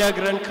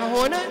የሚነግረን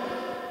ከሆነ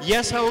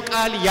የሰው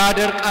ቃል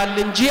ያደርቃል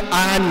እንጂ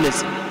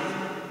አያንጽም።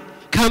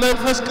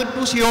 ከመንፈስ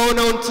ቅዱስ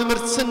የሆነውን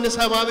ትምህርት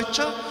ስንሰማ ብቻ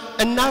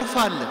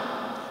እናርፋለን።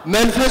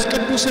 መንፈስ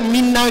ቅዱስ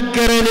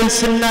የሚናገረንን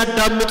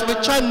ስናዳምጥ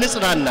ብቻ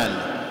እንጽናናለን።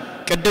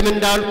 ቅድም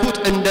እንዳልኩት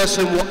እንደ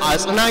ስሙ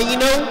አጽናኝ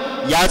ነው፣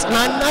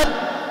 ያጽናናል።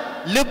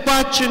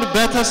 ልባችን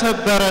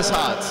በተሰበረ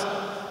ሰዓት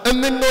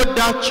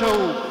እምንወዳቸው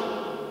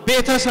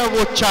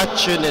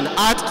ቤተሰቦቻችንን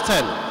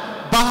አጥተን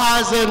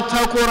በሐዘን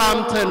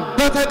ተኮራምተን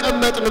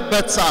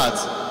በተቀመጥንበት ሰዓት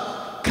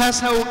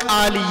ከሰው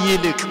ቃል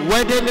ይልቅ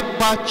ወደ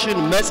ልባችን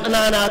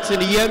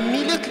መጽናናትን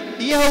የሚልክ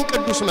ይኸው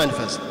ቅዱስ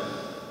መንፈስ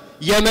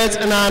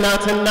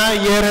የመጽናናትና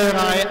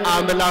የርኅራኄ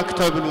አምላክ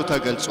ተብሎ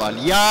ተገልጿል።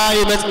 ያ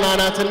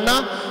የመጽናናትና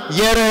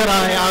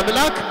የርኅራኄ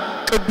አምላክ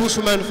ቅዱስ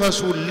መንፈሱ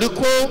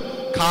ልኮ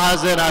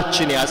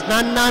ከሐዘናችን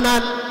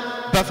ያጽናናናል፣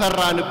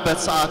 በፈራንበት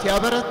ሰዓት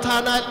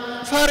ያበረታናል።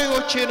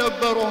 ፈሪዎች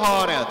የነበሩ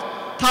ሐዋርያት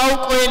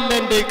ታውቆ የለ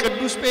እንደ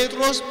ቅዱስ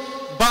ጴጥሮስ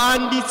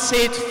በአንዲት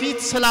ሴት ፊት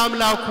ስለ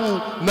አምላኩ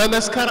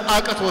መመስከር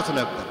አቅቶት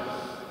ነበር።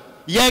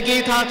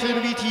 የጌታ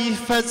ትንቢት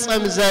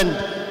ይፈጸም ዘንድ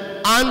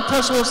አንተ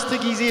 3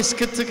 ጊዜ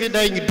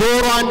እስክትክደኝ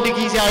ዶሮ 1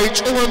 ጊዜ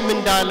አይጮህም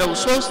እንዳለው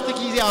 3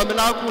 ጊዜ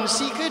አምላኩን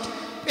ሲክድ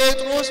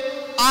ጴጥሮስ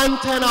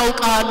አንተን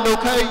አውቃለሁ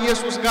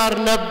ከኢየሱስ ጋር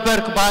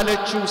ነበርክ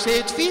ባለችው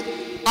ሴት ፊት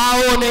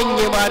አዎነኝ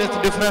ማለት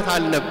ድፍረት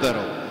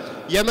አልነበረው።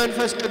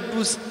 የመንፈስ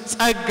ቅዱስ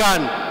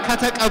ጸጋን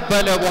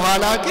ከተቀበለ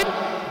በኋላ ግን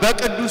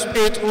በቅዱስ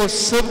ጴጥሮስ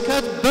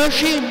ስብከት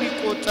በሺህ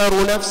የሚቆጠሩ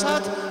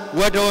ነፍሳት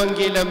ወደ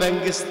ወንጌለ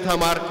መንግሥት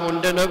ተማርከው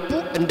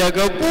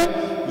እንደገቡ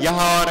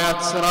የሐዋርያት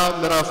ሥራ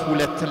ምዕራፍ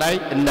 2 ላይ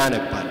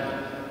እናነባለን።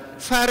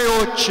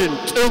 ፈሪዎችን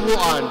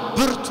ጥቡዓን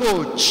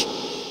ብርቶች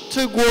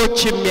ትጎች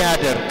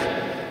የሚያደርግ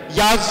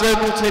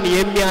ያዘኑትን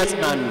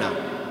የሚያጽናና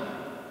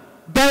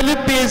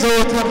በልቤ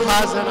ዘወትር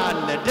ሐዘን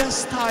አለ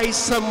ደስታ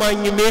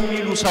አይሰማኝም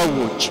የሚሉ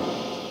ሰዎች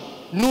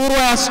ኑሮ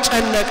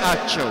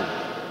ያስጨነቃቸው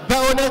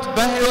በእውነት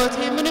በሕይወቴ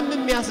ምንም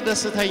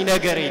የሚያስደስተኝ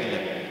ነገር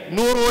የለም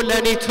ኑሮ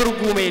ለኔ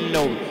ትርጉም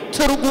የለውም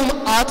ትርጉም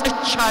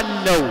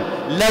አጥቻለሁ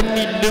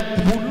ለሚል ልብ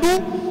ሁሉ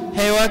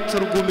ሕይወት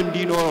ትርጉም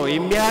እንዲኖረው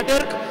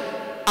የሚያደርግ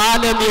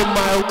ዓለም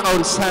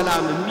የማያውቀውን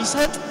ሰላም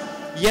የሚሰጥ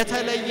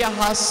የተለየ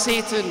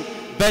ሐሴትን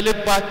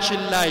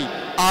በልባችን ላይ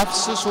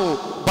አፍስሶ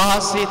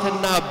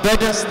በሐሴትና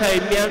በደስታ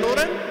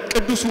የሚያኖረን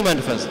ቅዱሱ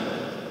መንፈስ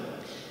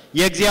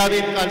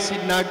የእግዚአብሔር ቃል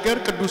ሲናገር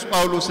ቅዱስ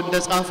ጳውሎስ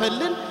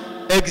እንደጻፈልን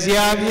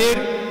እግዚአብሔር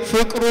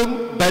ፍቅሩን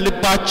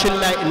በልባችን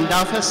ላይ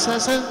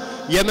እንዳፈሰሰ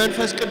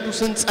የመንፈስ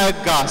ቅዱስን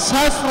ጸጋ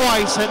ሰፍሮ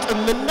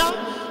አይሰጥምና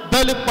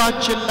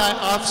በልባችን ላይ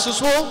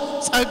አፍስሶ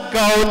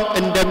ጸጋውን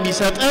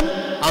እንደሚሰጠን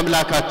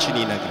አምላካችን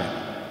ይነግራል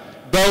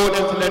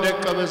በእውነት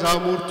ለደቀ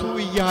መዛሙርቱ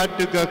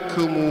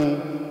እያድገክሙ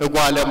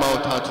እጓለ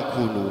ማውታት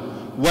ኩኑ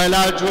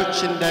ወላጆች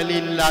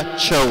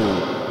እንደሌላቸው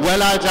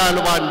ወላጅ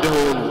አልባ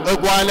እንደሆኑ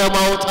እጓለ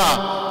ማውታ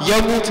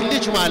የሙት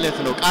ልጅ ማለት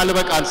ነው ቃል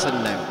በቃል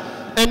ስናየው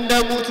እንደ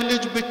ሙት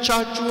ልጅ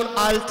ብቻችሁን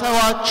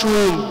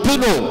አልተዋችሁም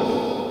ብሎ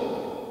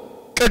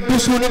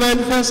ቅዱሱን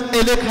መንፈስ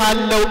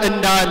እልካለሁ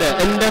እንዳለ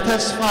እንደ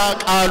ተስፋ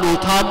ቃሉ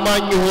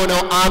ታማኝ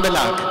ሆነው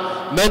አምላክ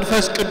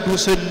መንፈስ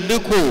ቅዱስን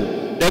ልኮ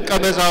ደቀ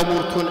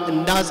መዛሙርቱን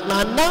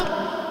እንዳጽናና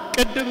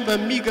ቅድም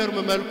በሚገርም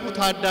መልኩ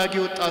ታዳጊ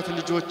ወጣት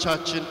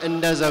ልጆቻችን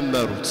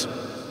እንደዘመሩት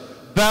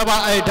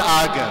በባዕድ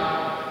አገር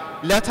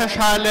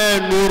ለተሻለ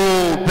ኑሮ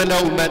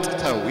ብለው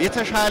መጥተው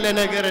የተሻለ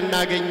ነገር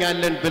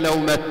እናገኛለን ብለው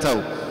መጥተው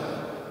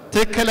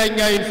ትክክለኛ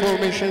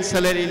ኢንፎርሜሽን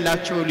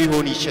ስለሌላቸው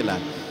ሊሆን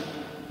ይችላል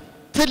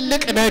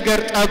ትልቅ ነገር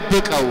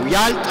ጠብቀው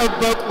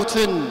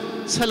ያልጠበቁትን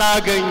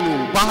ስላገኙ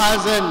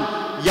በሐዘን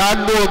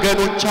ያሉ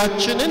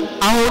ወገኖቻችንን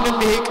አሁንም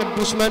ይሄ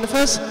ቅዱስ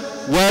መንፈስ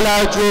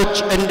ወላጆች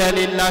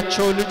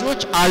እንደሌላቸው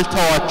ልጆች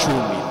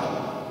አልተዋችሁም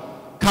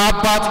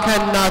ከአባት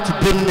ከእናት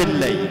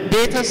ብንለይ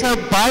ቤተሰብ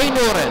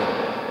ባይኖረን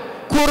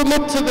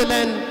ኩርምት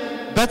ብለን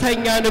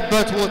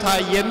በተኛንበት ቦታ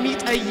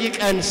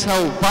የሚጠይቀን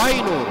ሰው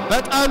ባይኖር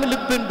በጣም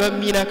ልብን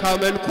በሚነካ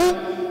መልኩ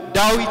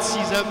ዳዊት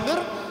ሲዘምር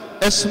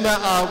እስመ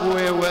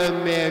አቡየ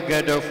ወእሜ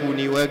ገደፉኒ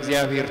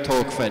ወእግዚአብሔር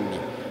ተወክፈኒ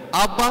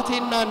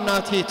አባቴና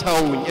እናቴ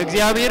ተውኝ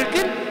እግዚአብሔር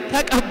ግን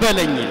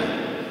ተቀበለኝ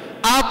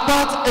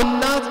አባት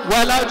እናት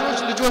ወላጆች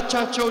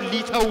ልጆቻቸው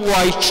ሊተው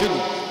አይችሉ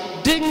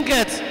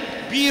ድንገት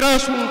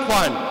ቢረሱ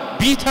እንኳን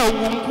ቢተው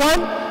እንኳን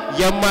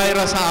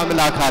የማይረሳ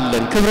አምላክ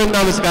አለን ክብርና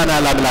ምስጋና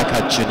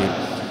ለአምላካችን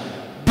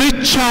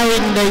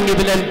ብቻዬን ነኝ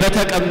ብለን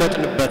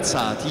በተቀመጥንበት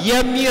ሰዓት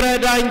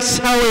የሚረዳኝ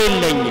ሰው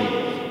የለኝም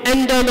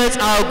እንደ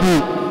መጻጉ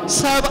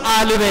ሰብ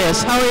አልበ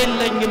ሰው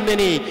የለኝም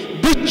እኔ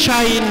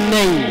ብቻዬን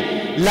ነኝ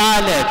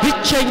ላለ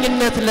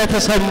ብቸኝነት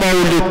ለተሰማው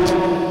ልብ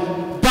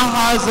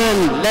በሐዘን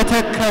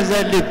ለተከዘ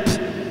ልብ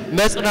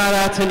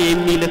መጽናናትን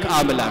የሚልክ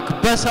አምላክ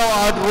በሰው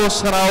አድሮ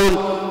ስራውን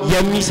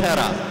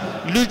የሚሰራ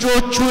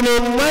ልጆቹን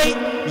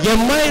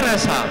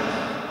የማይረሳ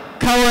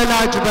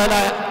ከወላጅ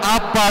በላይ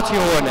አባት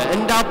የሆነ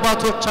እንደ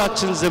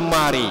አባቶቻችን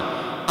ዝማሬ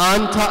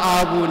አንተ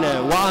አቡነ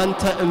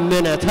ወአንተ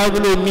እምነ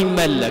ተብሎ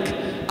የሚመለክ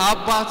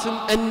አባትም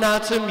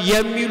እናትም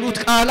የሚሉት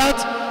ቃላት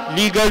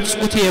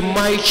ሊገልጹት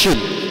የማይችል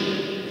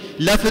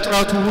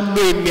ለፍጥረቱ ሁሉ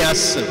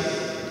የሚያስብ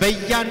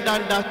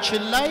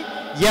በእያንዳንዳችን ላይ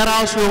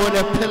የራሱ የሆነ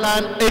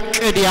ፕላን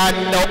እቅድ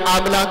ያለው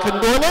አምላክ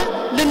እንደሆነ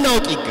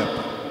ልናውቅ ይገባል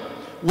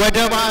ወደ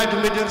ባዕድ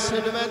ምድር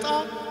ስንመጣ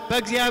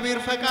በእግዚአብሔር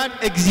ፈቃድ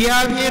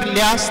እግዚአብሔር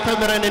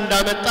ሊያስተምረን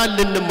እንዳመጣ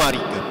ልንማር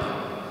ይገባል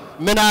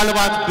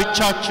ምናልባት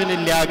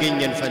ብቻችንን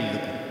ሊያገኘን ፈልጉ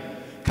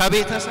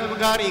ከቤተሰብ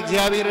ጋር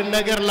የእግዚአብሔርን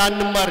ነገር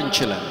ላንማር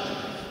እንችላለን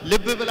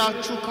ልብ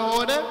ብላችሁ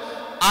ከሆነ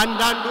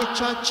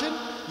አንዳንዶቻችን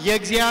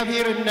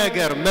የእግዚአብሔርን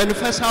ነገር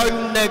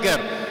መንፈሳዊውን ነገር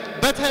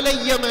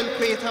በተለየ መልኩ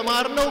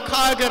የተማርነው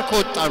ከአገር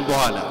ከወጣን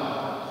በኋላ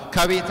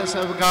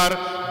ከቤተሰብ ጋር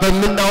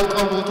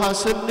በመናውቀው ቦታ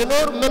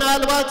ስንኖር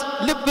ምናልባት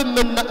ልብ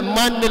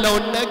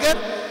ማንለውን ነገር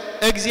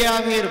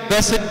እግዚአብሔር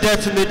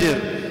በስደት ምድር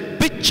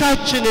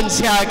ብቻችንን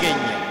ሲያገኝ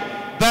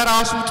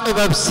በራሱ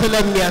ጥበብ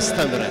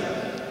ስለሚያስተምረን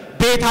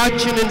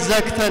ቤታችንን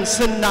ዘግተን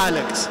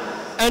ስናለቅስ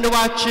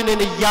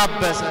እንባችንን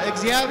ያበሰ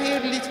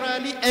እግዚአብሔር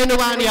ሊትራሊ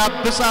እንባን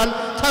ያብሳል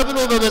ተብሎ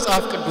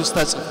በመጽሐፍ ቅዱስ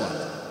ተጽፏል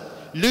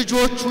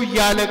ልጆቹ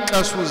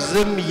ያለቀሱ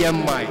ዝም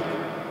የማይ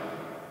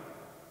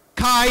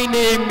ከአይኔ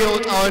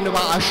የሚወጣው እንባ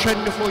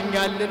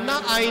አሸንፎኛልና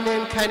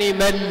አይነን ከኔ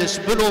መልስ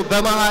ብሎ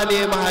በመሐሌ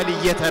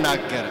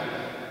እየተናገረ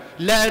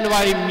ለእንባ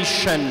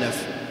የሚሸነፍ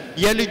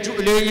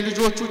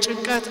የልጆቹ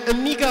ጭንቀት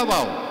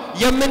የሚገባው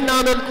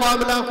የምናመልከው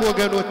አምላክ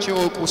ወገኖች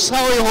ይወቁ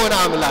ሰው የሆነ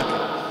አምላክ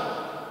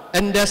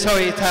እንደ ሰው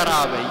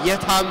የተራበ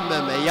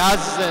የታመመ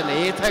ያዘነ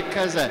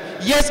የተከዘ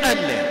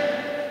የጸለየ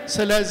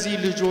ስለዚህ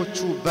ልጆቹ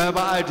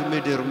በባዕድ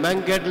ምድር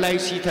መንገድ ላይ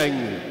ሲተኙ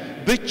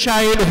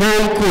ብቻዬን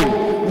ሆንኩኝ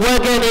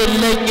ወገን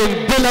የለኝም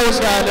ብለው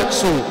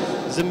ሲያለቅሱ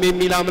ዝም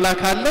የሚል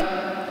አምላክ አለ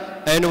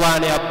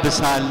እንባን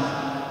ያብሳል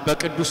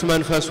በቅዱስ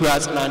መንፈሱ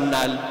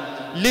ያጽናናል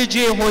ልጄ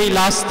ሆይ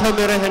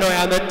ላስተምርህ ነው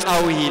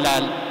ያመጣው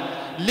ይላል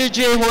ልጄ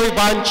ሆይ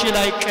ባንቺ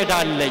ላይ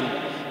ቅዳለኝ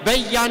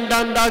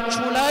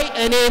በእያንዳንዳችሁ ላይ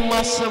እኔ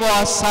ማስበው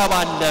ሐሳብ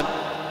አለ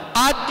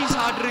አዲስ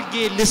አድርጌ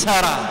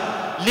ልሰራ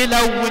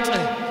ልለውጥ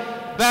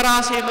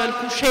በራሴ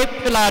መልኩ ሼፕ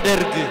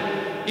ላደርግ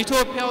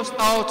ኢትዮጵያ ውስጥ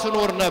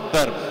ትኖር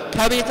ነበር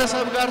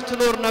ከቤተሰብ ጋር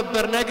ትኖር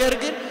ነበር ነገር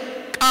ግን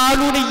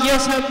ቃሉን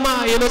እየሰማ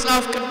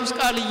የመጽሐፍ ቅዱስ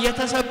ቃል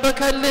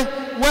እየተሰበከልህ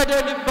ወደ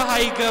ልብህ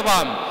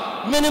አይገባም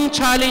ምንም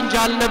ቻሌንጅ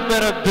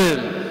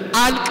አልነበረብህም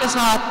አልቅሳ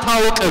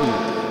አታውቅም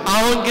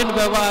አሁን ግን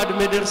በባዕድ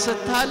ምድር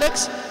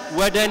ስታለቅስ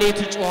ወደኔ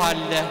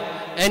ትጮሃለህ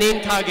እኔን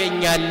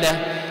ታገኛለህ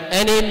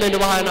እኔም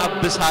እንባህን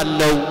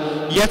አብሳለሁ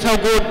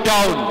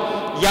የተጎዳውን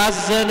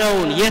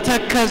ያዘነውን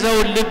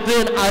የተከዘውን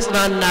ልብን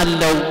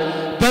አጽናናለሁ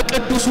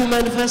በቅዱሱ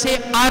መንፈሴ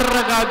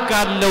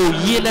አረጋጋለሁ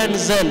ይለን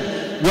ዘንድ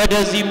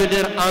ወደዚህ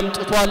ምድር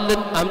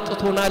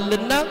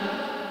አምጥቶናልና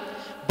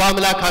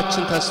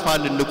በአምላካችን ተስፋ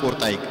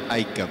ልንቆርጥ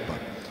አይገባም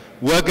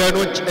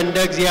ወገኖች እንደ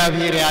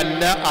እግዚአብሔር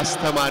ያለ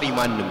አስተማሪ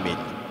ማንም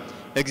የለም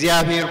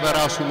እግዚአብሔር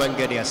በራሱ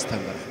መንገድ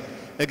ያስተምራል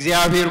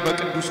እግዚአብሔር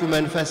በቅዱሱ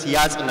መንፈስ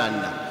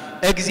ያጽናናል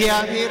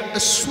እግዚአብሔር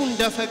እሱ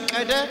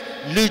እንደፈቀደ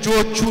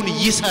ልጆቹን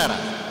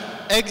ይሰራል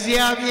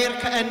እግዚአብሔር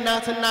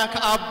ከእናትና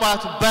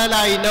ከአባት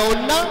በላይ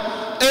ነውና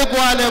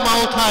እጓለ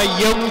ማውታ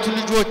የሙት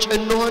ልጆች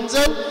እንሆን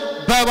ዘንድ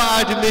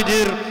በባዕድ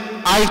ምድር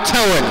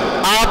አይተወን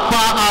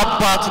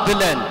አባት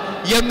ብለን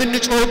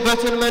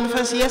የምንጮህበትን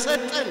መንፈስ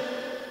የሰጠን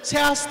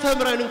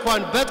ሲያስተምረን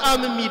እንኳን በጣም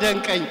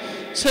የሚደንቀኝ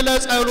ስለ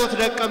ጸሎት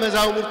ደቀ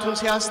መዛሙርቱን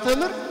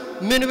ሲያስተምር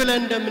ምን ብለን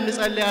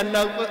እንደምንጸልይ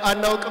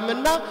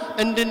አናውቅምና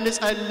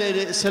እንድንጸልይ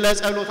ስለ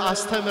ጸሎት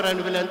አስተምረን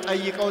ብለን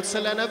ጠይቀውት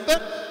ስለነበር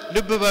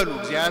ልብ በሉ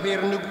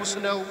እግዚአብሔር ንጉስ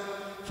ነው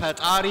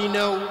ፈጣሪ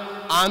ነው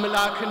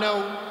አምላክ ነው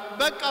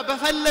በቃ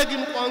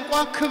በፈለግን ቋንቋ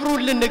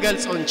ክብሩን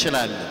ልንገልጸው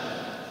እንችላለን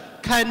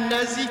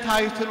ከነዚህ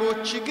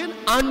ታይትሎች ግን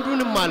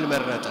አንዱንም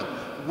አልመረጠም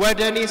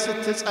ወደኔ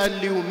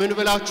ስትጸልዩ ምን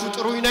ብላችሁ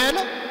ጥሩኝ ነው ያለ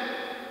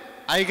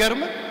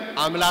አይገርም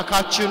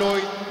አምላካችን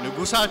ሆይ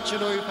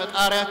ንጉሳችን ሆይ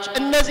ፈጣሪያችን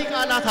እነዚህ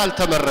ቃላት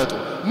አልተመረጡ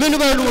ምን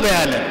በሉ ነው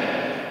ያለ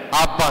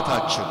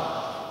አባታችን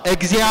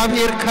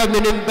እግዚአብሔር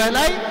ከምንም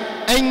በላይ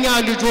እኛ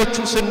ልጆቹ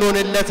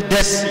ስንሆንለት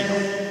ደስ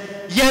ይላል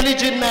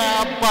የልጅና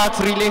የአባት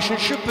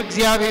ሪሌሽንሺፕ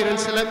እግዚአብሔርን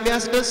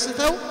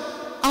ስለሚያስደስተው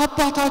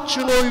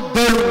አባታችን ሆይ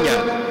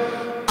በሉኛል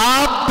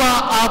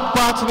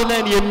አባት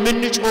ብለን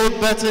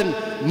የምንጮህበትን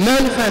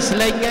መንፈስ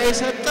ለኛ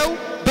የሰጠው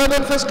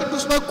በመንፈስ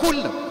ቅዱስ በኩል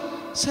ነው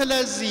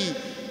ስለዚህ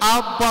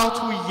አባቱ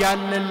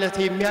ያለለት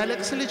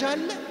የሚያለቅስ ልጅ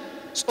አለ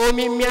ጾም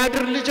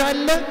የሚያድር ልጅ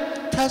አለ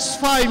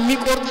ተስፋ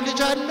የሚቆርጥ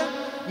ልጅ አለ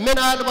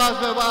ምናልባት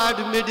በባዕድ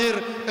ምድር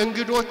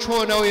እንግዶች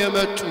ሆነው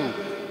የመጡ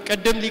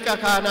ቀደም ሊቀ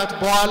ካህናት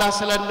በኋላ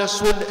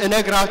ስለነሱን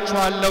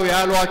እነግራችኋለሁ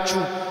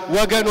ያሏችሁ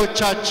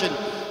ወገኖቻችን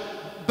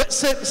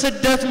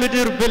ስደት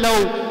ምድር ብለው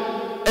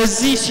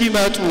እዚህ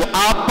ሲመጡ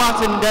አባት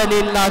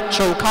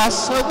እንደሌላቸው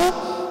ካሰቡ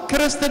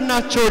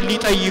ክርስትናቸውን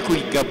ሊጠይቁ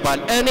ይገባል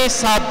እኔስ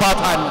አባት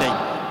አለኝ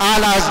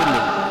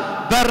አላዝንም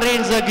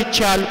በሬን ዘግቼ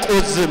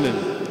አልቆዝምም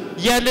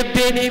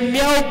የልቤን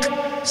የሚያውቅ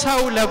ሰው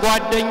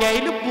ለጓደኛዬ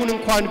ልቡን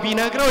እንኳን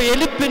ቢነግረው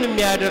የልብን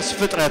የሚያደርስ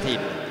ፍጥረት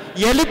የለም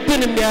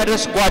የልብን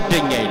የሚያደርስ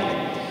ጓደኛ የለም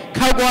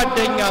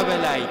ከጓደኛ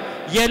በላይ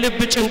የልብ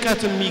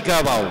ጭንቀት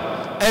የሚገባው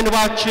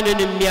እንባችንን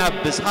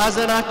የሚያብስ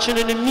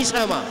ሐዘናችንን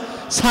የሚሰማ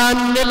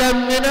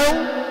ሳንለምነው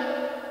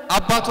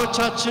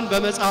አባቶቻችን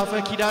በመጽሐፈ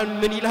ኪዳን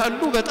ምን ይላሉ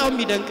በጣም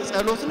የሚደንቅ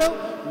ጸሎት ነው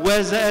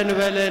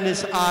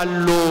ወዘእንበለንስ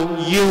አሎ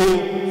ይሁ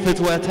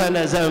ፍትወተነ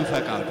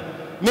ዘእንፈቃዱ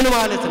ምን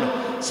ማለት ነው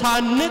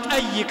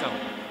ሳንጠይቀው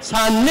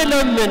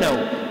ሳንለምነው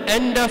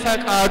እንደ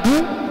ፈቃዱ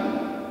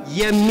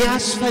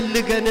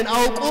የሚያስፈልገንን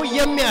አውቆ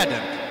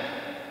የሚያደርግ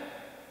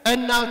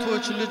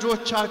እናቶች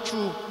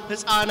ልጆቻችሁ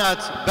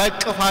ህፃናት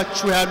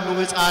በቅፋችሁ ያሉ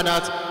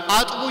ህፃናት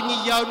አጥቡኝ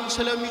ይያሉ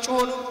ስለሚጮሁ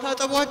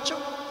ታጠቧቸው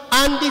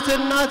አንዲት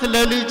እናት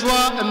ለልጇ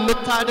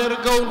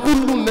የምታደርገው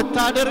ሁሉ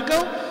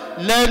የምታደርገው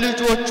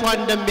ለልጆቿ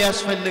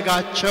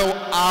እንደሚያስፈልጋቸው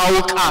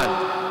አውቃል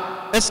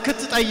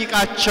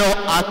እስክትጠይቃቸው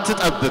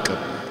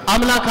አትጠብቅም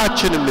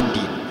አምላካችንም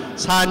እንዲህ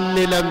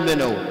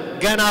ሳንለምነው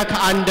ገና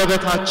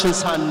ከአንደበታችን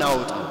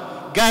ሳናውጣው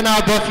ገና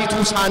በፊቱ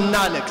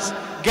ሳናለቅስ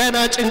ገና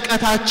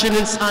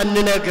ጭንቀታችንን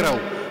ሳንነግረው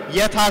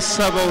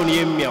የታሰበውን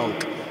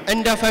የሚያውቅ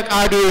እንደ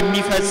ፈቃዱ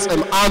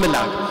የሚፈጽም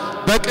አምላክ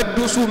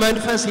በቅዱሱ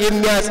መንፈስ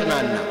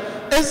የሚያጽናና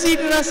እዚህ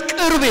ድረስ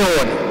ቅርብ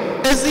የሆነ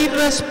እዚህ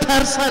ድረስ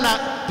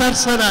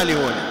ፐርሰናል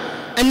የሆነ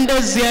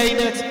እንደዚህ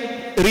አይነት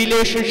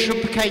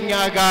ሪሌሽንሺፕ ከኛ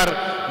ጋር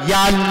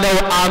ያለው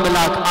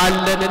አምላክ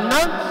አለንና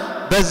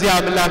በዚህ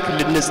አምላክ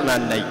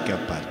ልንጽናና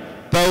ይገባል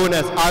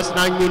በእውነት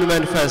አጽናኙን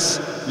መንፈስ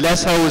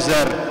ለሰው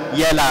ዘር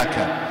የላከ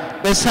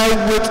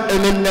በሰውት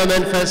እምነ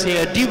መንፈሴ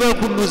ዲበ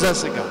ሁሉ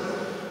ዘሥጋ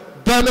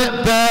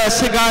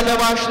በሥጋ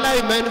ለባሽ ላይ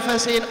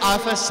መንፈሴን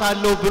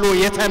አፈስሳለሁ ብሎ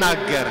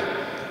የተናገረ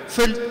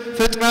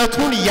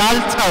ፍጥረቱን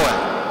ያልተወ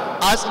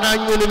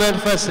አጽናኙን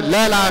መንፈስ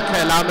ለላከ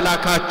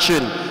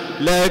ለአምላካችን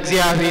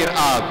ለእግዚአብሔር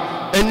አብ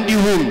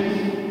እንዲሁም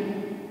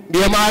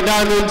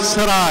የማዳኑን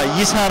ሥራ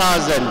ይሰራ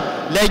ዘንድ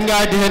ለኛ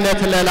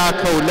ድህነት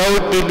ለላከው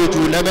ለውድ ልጁ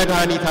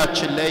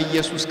ለመድኃኒታችን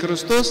ለኢየሱስ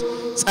ክርስቶስ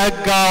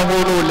ጸጋ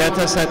ሆኖ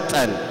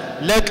ለተሰጠን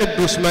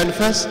ለቅዱስ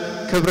መንፈስ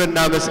ክብርና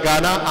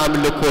ምስጋና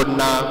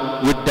አምልኮና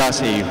ውዳሴ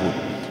ይሁን።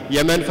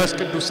 የመንፈስ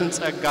ቅዱስን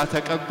ጸጋ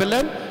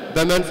ተቀብለን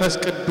በመንፈስ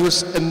ቅዱስ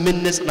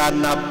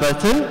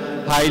እምንጽናናበትን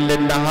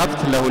ኃይልና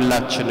ሀብት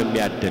ለሁላችንም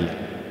ያድል።